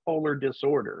bipolar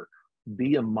disorder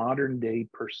be a modern day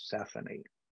Persephone?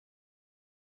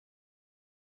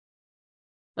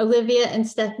 Olivia and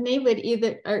Stephanie,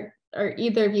 are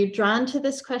either of you drawn to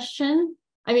this question?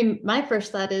 I mean, my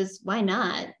first thought is, why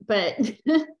not? But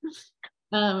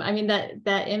I mean,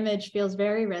 that image feels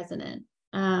very resonant.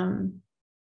 I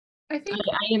think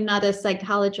I am not a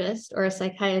psychologist or a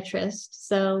psychiatrist,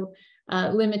 so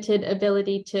limited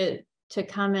ability to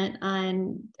comment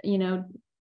on,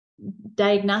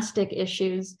 diagnostic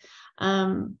issues.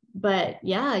 But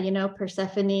yeah,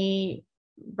 Persephone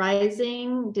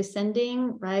rising,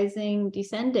 descending, rising,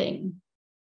 descending.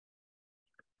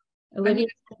 Olivia,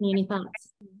 any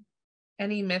thoughts?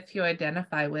 Any myth you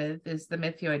identify with is the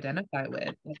myth you identify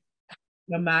with.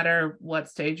 No matter what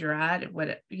stage you're at,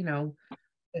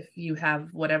 if you have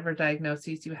whatever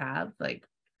diagnoses you have, like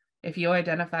if you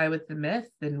identify with the myth,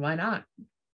 then why not?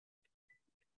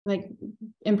 Like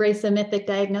embrace a mythic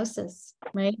diagnosis,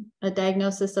 right? A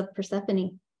diagnosis of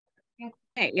Persephone.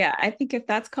 Yeah, I think if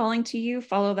that's calling to you,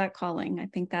 follow that calling. I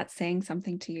think that's saying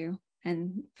something to you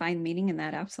and find meaning in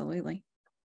that. Absolutely.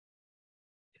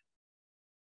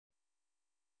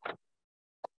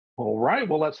 All right,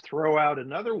 well, let's throw out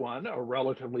another one. A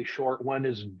relatively short one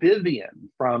is Vivian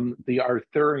from the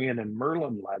Arthurian and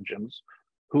Merlin legends,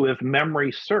 who, if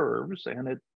memory serves, and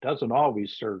it doesn't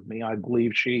always serve me, I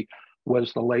believe she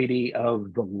was the Lady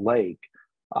of the Lake.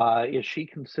 Is she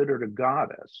considered a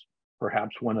goddess,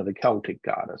 perhaps one of the Celtic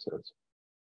goddesses?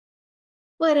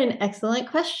 What an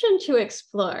excellent question to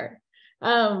explore.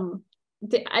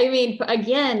 I mean,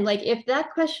 again, like if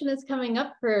that question is coming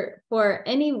up for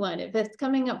anyone, if it's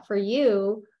coming up for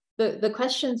you, the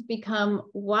questions become,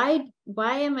 why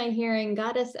am I hearing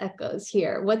goddess echoes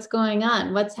here? What's going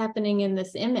on? What's happening in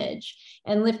this image?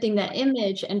 And lifting that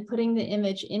image and putting the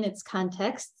image in its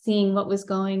context, seeing what was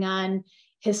going on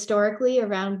historically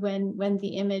around when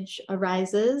the image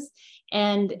arises,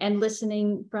 and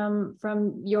listening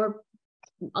from your,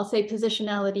 I'll say,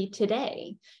 positionality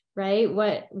today, right?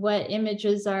 What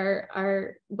images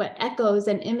are what echoes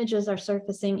and images are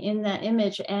surfacing in that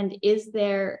image, and is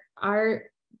there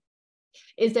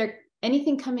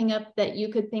anything coming up that you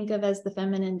could think of as the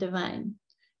feminine divine?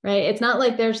 Right? It's not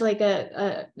like there's like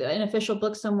an official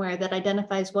book somewhere that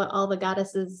identifies what all the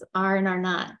goddesses are and are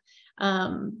not.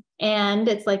 And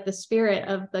it's like the spirit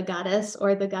of the goddess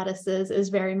or the goddesses is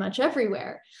very much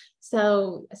everywhere.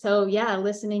 So yeah,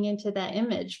 listening into that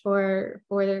image for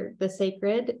the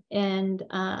sacred and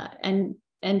how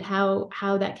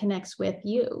that connects with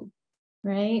you,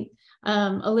 right?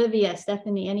 Olivia,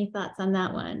 Stephanie, any thoughts on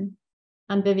that one?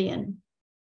 On Vivian?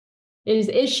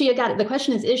 Is she a goddess? The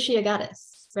question is she a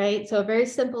goddess, right? So a very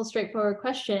simple, straightforward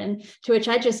question to which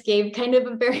I just gave kind of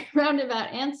a very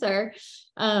roundabout answer.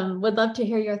 Would love to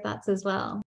hear your thoughts as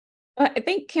well. I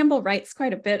think Campbell writes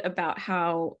quite a bit about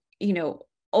how,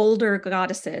 older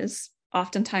goddesses,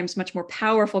 oftentimes much more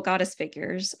powerful goddess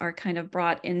figures, are kind of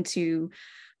brought into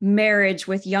marriage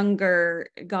with younger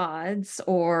gods,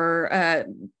 or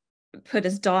put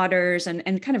as daughters,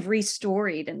 and kind of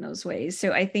restoried in those ways.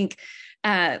 So I think,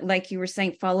 like you were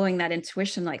saying, following that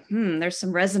intuition, like, there's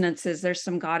some resonances, there's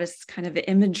some goddess kind of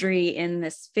imagery in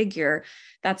this figure.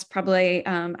 That's probably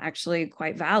actually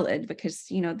quite valid, because,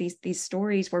 these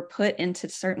stories were put into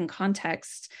certain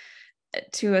contexts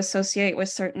to associate with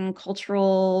certain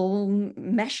cultural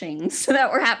meshings that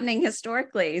were happening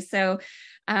historically. So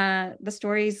the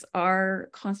stories are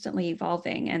constantly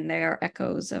evolving, and they are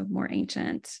echoes of more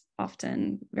ancient,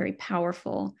 often very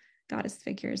powerful goddess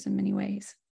figures in many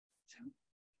ways.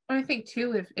 So I think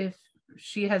too, if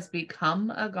she has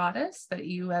become a goddess that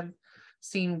you have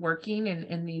seen working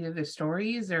in either the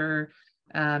stories or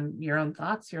your own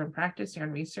thoughts, your own practice, your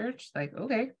own research, like,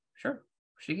 okay, sure,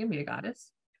 she can be a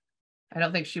goddess. I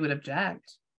don't think she would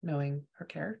object, knowing her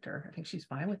character. I think she's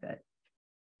fine with it.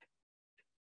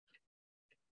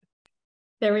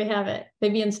 There we have it.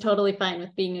 Vivian's totally fine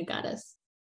with being a goddess.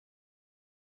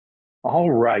 All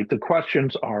right, the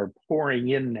questions are pouring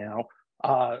in now.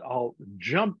 I'll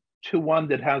jump to one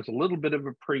that has a little bit of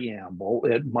a preamble.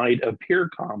 It might appear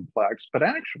complex, but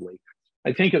actually,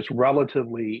 I think it's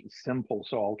relatively simple.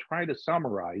 So I'll try to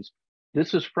summarize.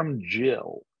 This is from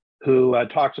Jill, who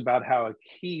talks about how a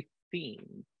key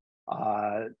theme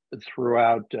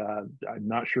throughout, I'm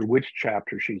not sure which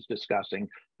chapter she's discussing,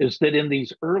 is that in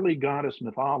these early goddess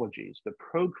mythologies, the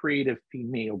procreative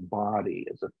female body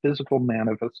is a physical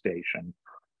manifestation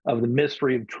of the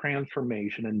mystery of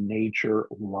transformation in nature,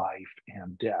 life,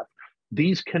 and death.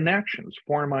 These connections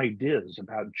form ideas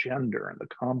about gender and the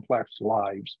complex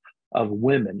lives of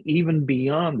women, even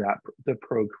beyond that, the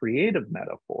procreative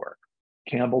metaphor.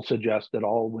 Campbell suggests that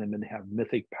all women have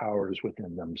mythic powers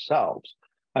within themselves.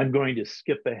 I'm going to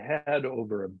skip ahead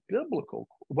over a biblical,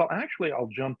 well, actually, I'll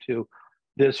jump to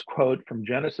this quote from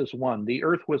Genesis 1. The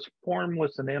earth was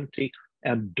formless and empty,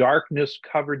 and darkness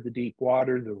covered the deep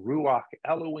water. The Ruach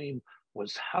Elohim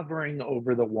was hovering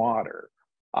over the water.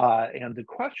 And the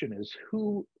question is,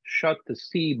 who shut the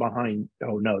sea behind?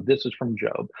 Oh, no, this is from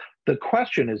Job. The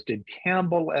question is, did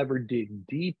Campbell ever dig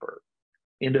deeper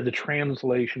into the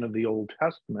translation of the Old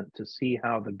Testament to see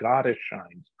how the goddess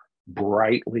shines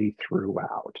brightly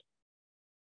throughout?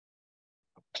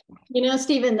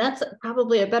 Stephen, that's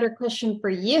probably a better question for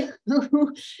you.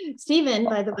 Stephen,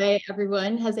 by the way,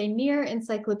 everyone, has a near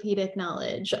encyclopedic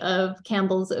knowledge of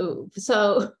Campbell's Ove.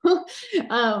 So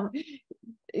I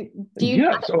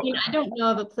don't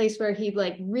know of a place where he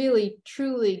really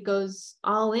truly goes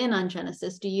all in on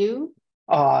Genesis. Do you?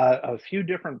 A few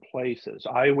different places.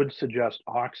 I would suggest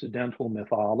Occidental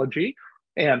mythology.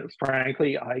 And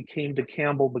frankly, I came to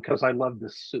Campbell because I love the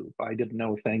soup. I didn't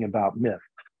know a thing about myth.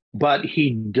 But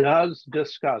he does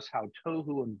discuss how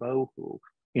tohu and bohu,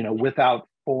 without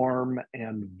form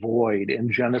and void in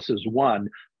Genesis 1,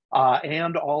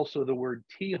 and also the word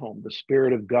tihom, the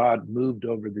Spirit of God moved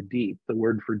over the deep. The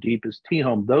word for deep is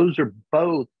tihom. Those are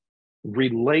both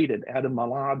related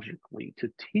etymologically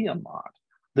to Tiamat,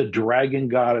 the dragon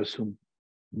goddess whom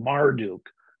Marduk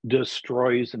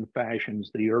destroys and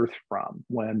fashions the earth from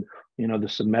when, the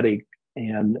Semitic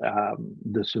and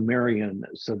the Sumerian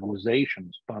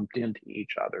civilizations bumped into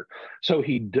each other. So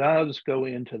he does go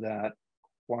into that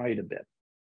quite a bit.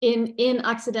 In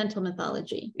Occidental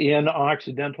mythology. In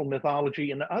Occidental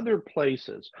mythology and other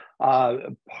places.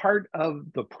 Part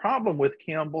of the problem with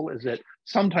Campbell is that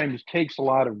sometimes takes a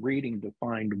lot of reading to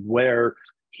find where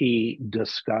he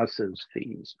discusses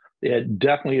these. It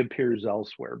definitely appears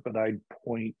elsewhere, but I'd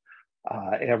point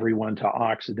everyone to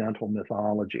Occidental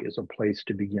mythology as a place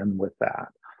to begin with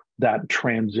that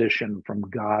transition from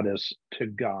goddess to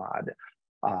god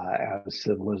as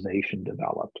civilization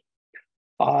developed.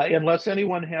 Unless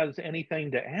anyone has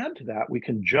anything to add to that, we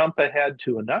can jump ahead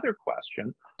to another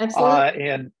question. Absolutely.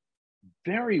 And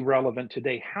very relevant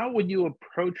today, how would you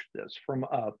approach this from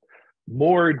a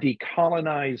more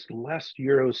decolonized, less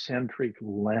Eurocentric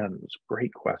lens?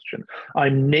 Great question.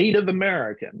 I'm Native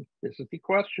American. This is the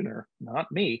questioner,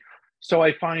 not me. So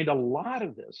I find a lot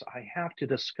of this I have to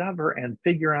discover and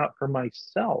figure out for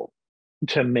myself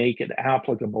to make it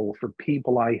applicable for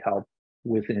people I help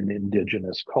within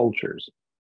indigenous cultures.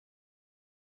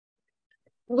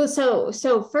 Well,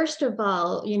 so first of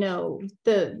all, you know,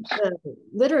 the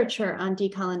literature on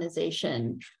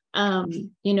decolonization,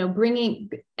 you know,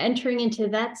 entering into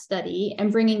that study and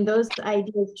bringing those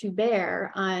ideas to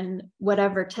bear on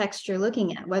whatever text you're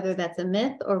looking at, whether that's a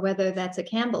myth or whether that's a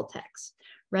Campbell text,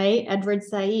 right? Edward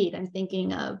Said, I'm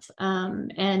thinking of,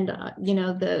 you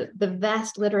know, the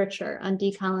vast literature on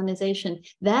decolonization.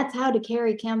 That's how to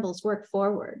carry Campbell's work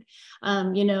forward.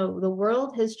 You know, the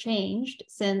world has changed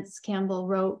since Campbell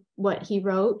wrote what he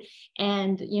wrote,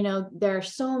 and you know, there are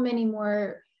so many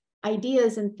more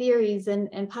ideas and theories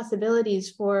and possibilities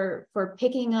for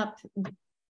picking up,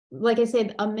 like I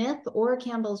said, a myth or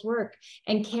Campbell's work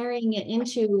and carrying it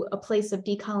into a place of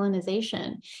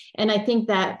decolonization. And I think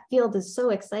that field is so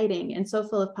exciting and so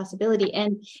full of possibility.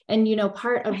 And you know,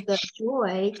 part of the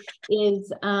joy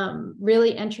is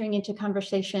really entering into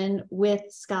conversation with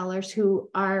scholars who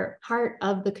are part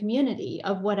of the community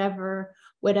of whatever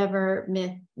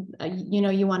myth you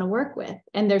know you want to work with.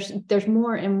 And there's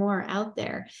more and more out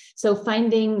there. So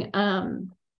finding,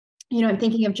 you know, I'm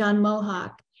thinking of John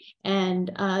Mohawk and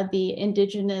the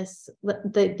indigenous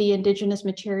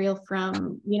material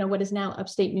from, you know, what is now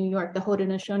upstate New York, the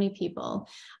Haudenosaunee people.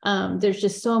 There's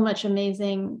just so much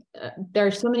amazing, there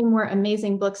are so many more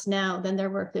amazing books now than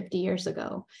there were 50 years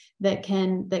ago that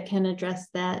can address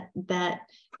that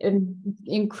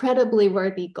incredibly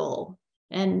worthy goal.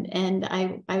 And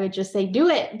I would just say, do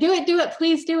it,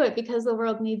 please do it, because the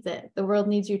world needs it. The world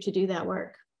needs you to do that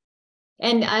work.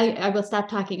 And I will stop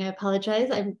talking. I apologize.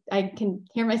 I can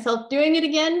hear myself doing it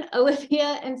again.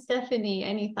 Olivia and Stephanie,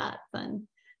 any thoughts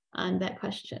on that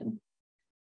question?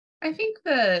 I think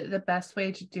the best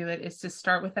way to do it is to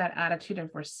start with that attitude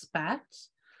of respect,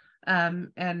 and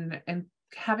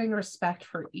having respect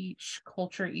for each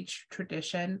culture, each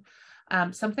tradition.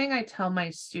 Something I tell my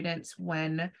students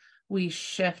when we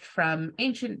shift from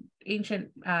ancient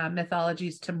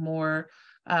mythologies to more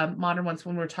modern ones,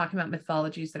 when we're talking about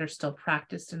mythologies that are still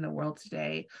practiced in the world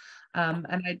today. And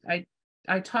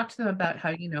I talk to them about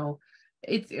how, you know,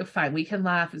 it's fine. We can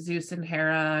laugh. Zeus and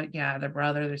Hera, yeah, their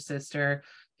brother, their sister.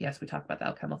 Yes, we talk about the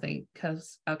alchemical thing,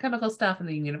 because alchemical stuff and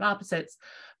the union of opposites.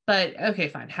 But okay,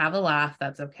 fine. Have a laugh.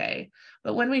 That's okay.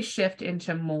 But when we shift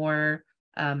into more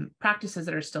practices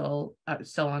that are still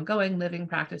ongoing, living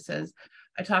practices,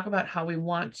 I talk about how we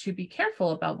want to be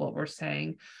careful about what we're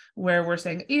saying, where we're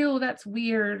saying, ew, that's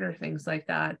weird, or things like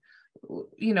that.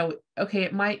 You know, okay,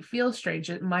 it might feel strange,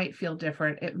 it might feel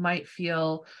different, it might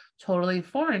feel totally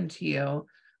foreign to you,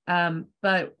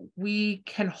 but we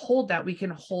can hold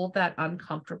that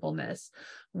uncomfortableness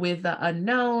with the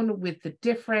unknown, with the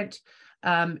different,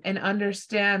 and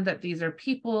understand that these are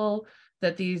people,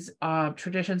 that these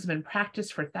traditions have been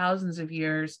practiced for thousands of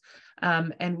years,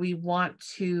 and we want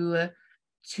to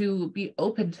be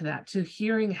open to that, to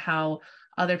hearing how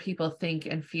other people think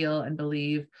and feel and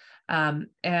believe,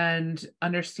 and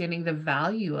understanding the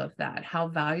value of that, how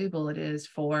valuable it is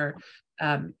for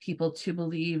people to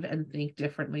believe and think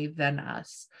differently than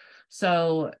us.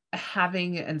 So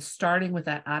having and starting with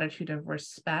that attitude of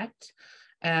respect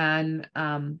and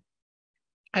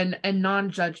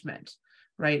non-judgment,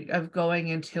 right, of going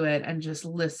into it and just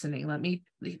listening. Let me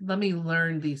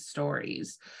learn these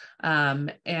stories,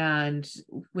 and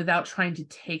without trying to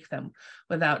take them,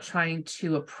 without trying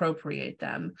to appropriate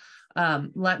them.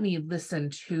 Let me listen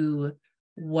to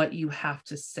what you have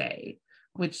to say,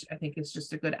 which I think is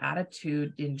just a good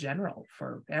attitude in general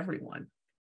for everyone.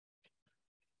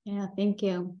 Yeah, thank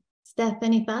you. Steph,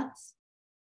 any thoughts?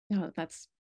 No, that's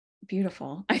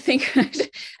beautiful, I think.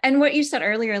 And what you said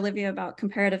earlier, Olivia, about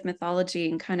comparative mythology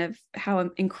and kind of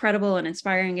how incredible and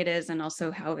inspiring it is, and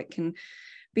also how it can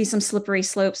be some slippery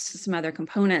slopes to some other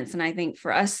components. And I think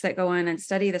for us that go in and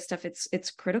study this stuff,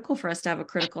 it's critical for us to have a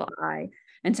critical eye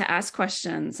and to ask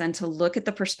questions and to look at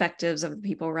the perspectives of the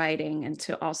people writing, and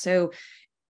to also,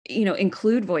 you know,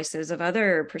 include voices of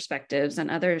other perspectives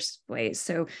and others' ways.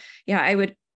 So yeah, I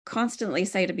would constantly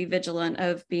say to be vigilant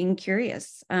of being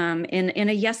curious in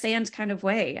a yes and kind of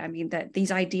way. I mean, that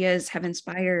these ideas have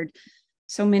inspired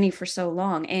so many for so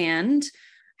long. And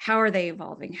how are they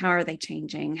evolving? How are they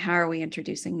changing? How are we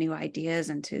introducing new ideas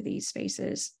into these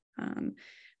spaces?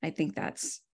 I think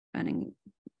that's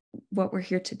what we're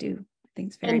here to do. I think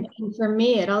it's very important. And for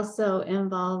me, it also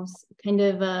involves kind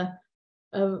of a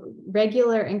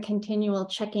regular and continual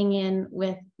checking in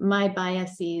with my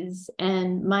biases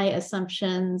and my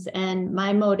assumptions and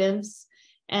my motives,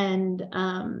 and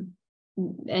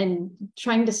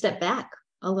trying to step back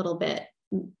a little bit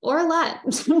or a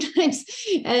lot sometimes,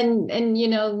 and you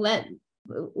know,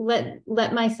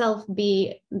 let myself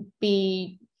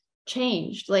be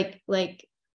changed, like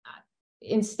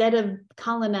instead of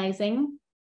colonizing,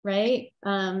 right,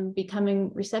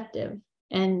 becoming receptive.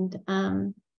 And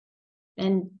I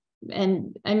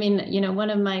mean, you know, one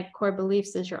of my core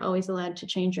beliefs is you're always allowed to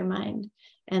change your mind,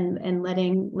 and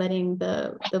letting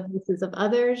the voices of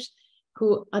others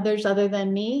other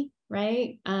than me,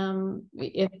 right?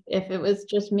 If it was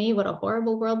just me, what a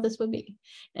horrible world this would be.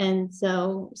 And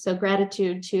so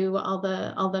gratitude to all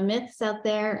the myths out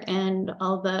there, and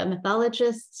all the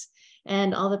mythologists,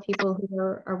 and all the people who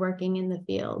are working in the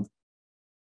field.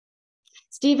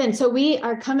 Stephen, so we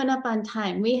are coming up on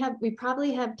time. We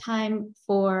probably have time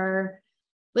for,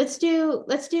 let's do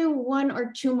one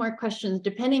or two more questions,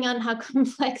 depending on how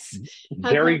complex.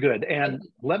 Very good. And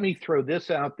let me throw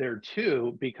this out there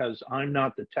too, because I'm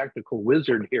not the technical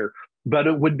wizard here, but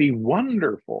it would be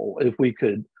wonderful if we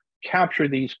could capture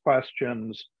these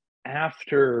questions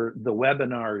after the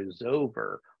webinar is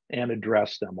over and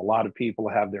address them. A lot of people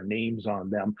have their names on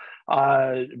them.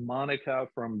 Monica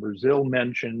from Brazil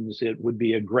mentions it would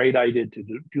be a great idea to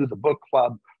do the book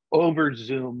club over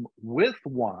Zoom with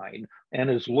wine, and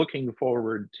is looking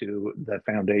forward to the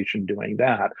foundation doing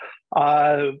that.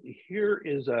 Here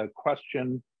is a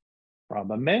question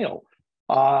from a male.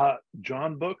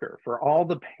 John Booker, for all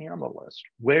the panelists,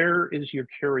 where is your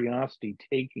curiosity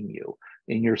taking you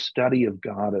in your study of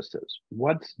goddesses?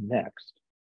 What's next?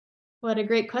 What a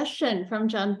great question from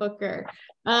John Booker.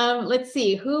 Let's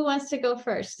see, who wants to go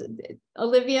first?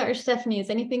 Olivia or Stephanie,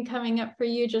 is anything coming up for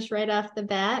you just right off the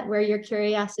bat, where your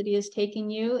curiosity is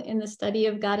taking you in the study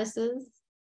of goddesses?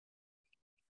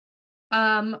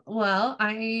 Well,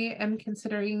 I am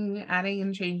considering adding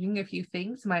and changing a few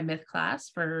things in my myth class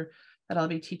that I'll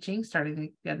be teaching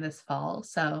starting again this fall.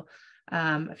 So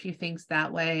a few things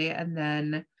that way. And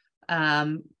then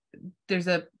there's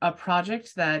a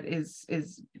project that is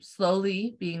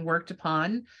slowly being worked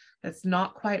upon that's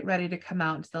not quite ready to come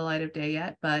out into the light of day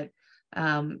yet, but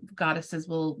goddesses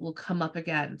will come up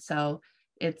again. So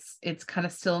it's kind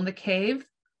of still in the cave.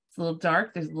 It's a little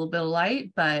dark. There's a little bit of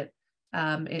light, but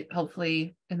it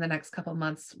hopefully in the next couple of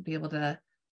months we'll be able to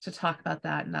talk about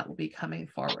that, and that will be coming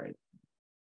forward.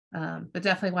 But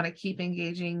definitely want to keep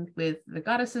engaging with the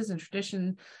goddesses and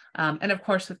tradition, and of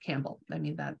course with Campbell. I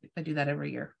mean, that I do that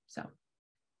every year. So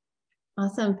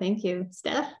awesome, thank you.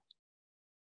 Steph?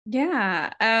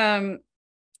 Yeah.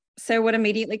 So what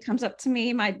immediately comes up to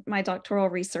me, my doctoral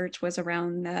research was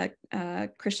around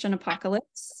the Christian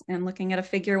apocalypse, and looking at a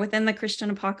figure within the Christian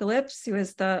apocalypse who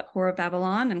is the Whore of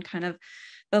Babylon, and kind of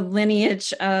the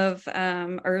lineage of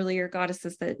earlier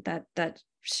goddesses that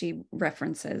she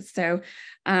references. So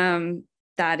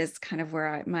that is kind of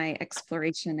where my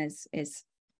exploration is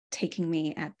taking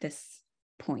me at this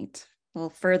point. A little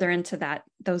further into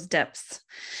those depths.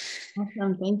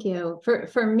 Awesome, thank you.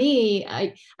 For me,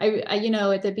 I you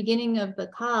know, at the beginning of the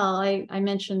call, I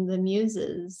mentioned the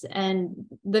muses, and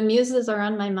the muses are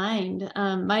on my mind.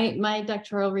 My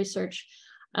doctoral research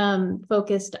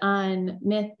focused on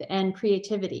myth and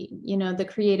creativity, you know, the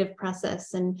creative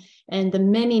process, and the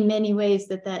many ways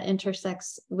that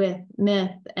intersects with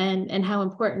myth, and how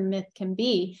important myth can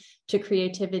be to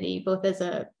creativity, both as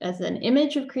an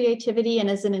image of creativity and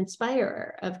as an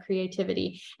inspirer of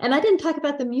creativity. And I didn't talk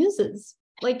about the muses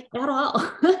like at all.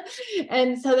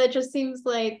 And so that just seems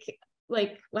like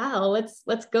wow,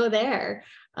 let's go there.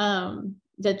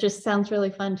 That just sounds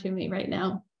really fun to me right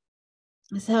now.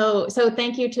 So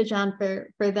thank you to John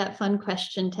for that fun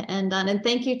question to end on. And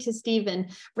thank you to Stephen.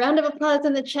 Round of applause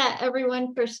in the chat,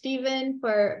 everyone, for Stephen,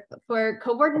 for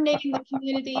coordinating the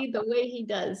community the way he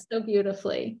does so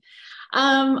beautifully.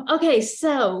 Okay,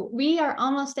 so we are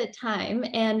almost at time.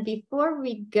 And before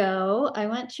we go, I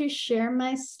want to share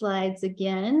my slides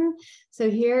again. So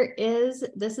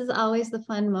this is always the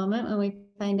fun moment when we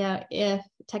find out if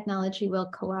technology will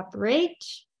cooperate.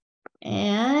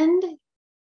 And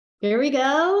here we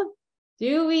go.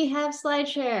 Do we have slide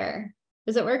share?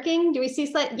 Is it working? Do we see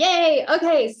slide? Yay!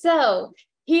 Okay, so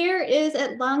Here is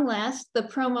at long last the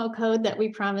promo code that we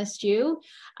promised you.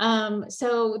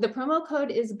 So the promo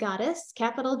code is Goddess,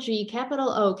 capital G, capital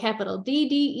O, capital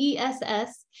DDESS.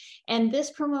 And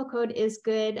this promo code is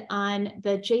good on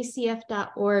the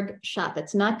jcf.org shop.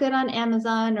 It's not good on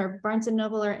Amazon or Barnes &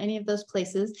 Noble or any of those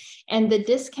places. And the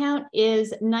discount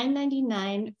is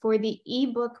 $9.99 for the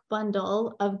ebook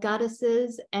bundle of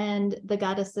Goddesses and the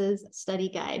Goddesses Study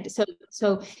Guide.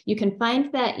 So you can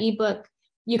find that ebook.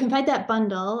 You can find that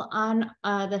bundle on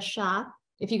the shop.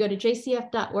 If you go to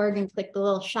jcf.org and click the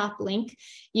little shop link,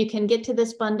 you can get to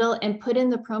this bundle and put in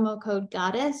the promo code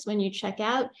Goddess when you check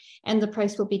out, and the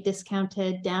price will be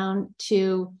discounted down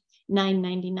to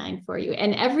 $9.99 for you.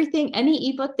 And everything, any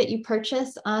ebook that you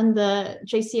purchase on the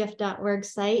jcf.org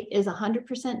site is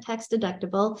 100% tax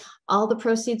deductible. All the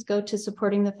proceeds go to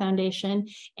supporting the foundation,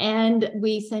 and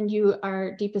we send you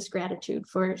our deepest gratitude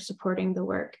for supporting the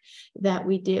work that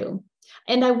we do.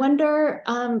 And I wonder,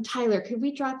 Tyler, could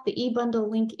we drop the e-bundle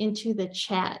link into the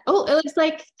chat? Oh, it looks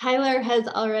like Tyler has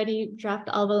already dropped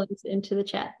all the links into the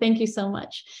chat. Thank you so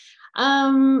much.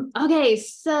 Okay,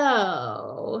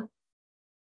 so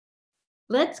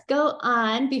let's go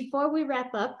on. Before we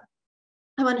wrap up,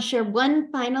 I want to share one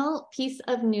final piece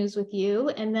of news with you,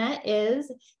 and that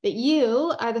is that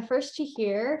you are the first to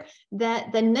hear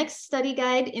that the next study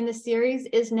guide in the series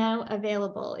is now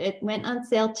available. It went on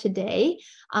sale today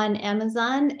on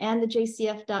Amazon and the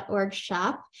jcf.org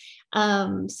shop.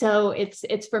 So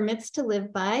it's for Myths to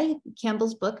Live By,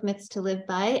 Campbell's book, Myths to Live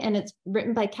By, and it's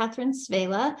written by Catherine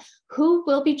Svela, who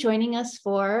will be joining us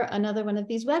for another one of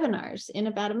these webinars in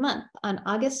about a month. On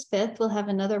August 5th, we'll have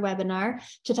another webinar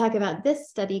to talk about this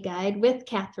study guide with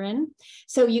Catherine.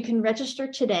 So you can register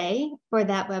today for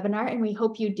that webinar, and we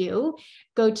hope you do.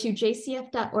 Go to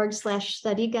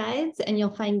jcf.org/study guides, and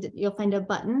you'll find a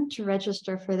button to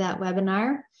register for that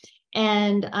webinar.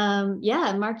 And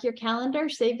yeah, mark your calendar,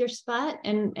 save your spot,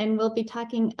 and we'll be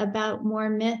talking about more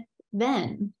myth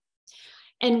then.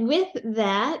 And with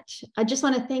that, I just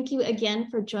want to thank you again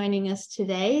for joining us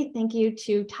today. Thank you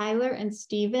to Tyler and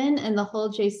Stephen and the whole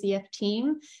JCF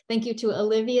team. Thank you to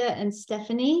Olivia and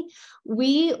Stephanie.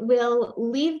 We will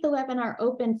leave the webinar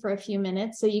open for a few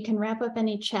minutes so you can wrap up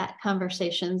any chat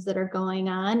conversations that are going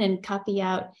on and copy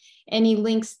out any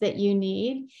links that you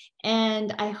need.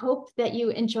 And I hope that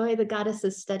you enjoy the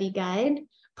Goddesses Study Guide.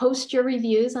 Post your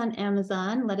reviews on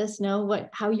Amazon. Let us know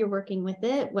how you're working with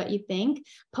it, what you think.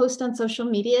 Post on social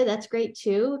media, that's great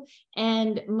too.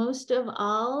 And most of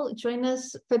all, join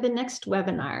us for the next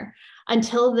webinar.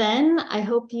 Until then, I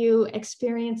hope you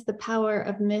experience the power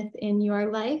of myth in your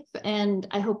life, and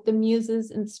I hope the muses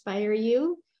inspire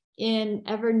you in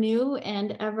ever new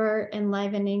and ever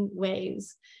enlivening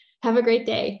ways. Have a great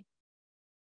day.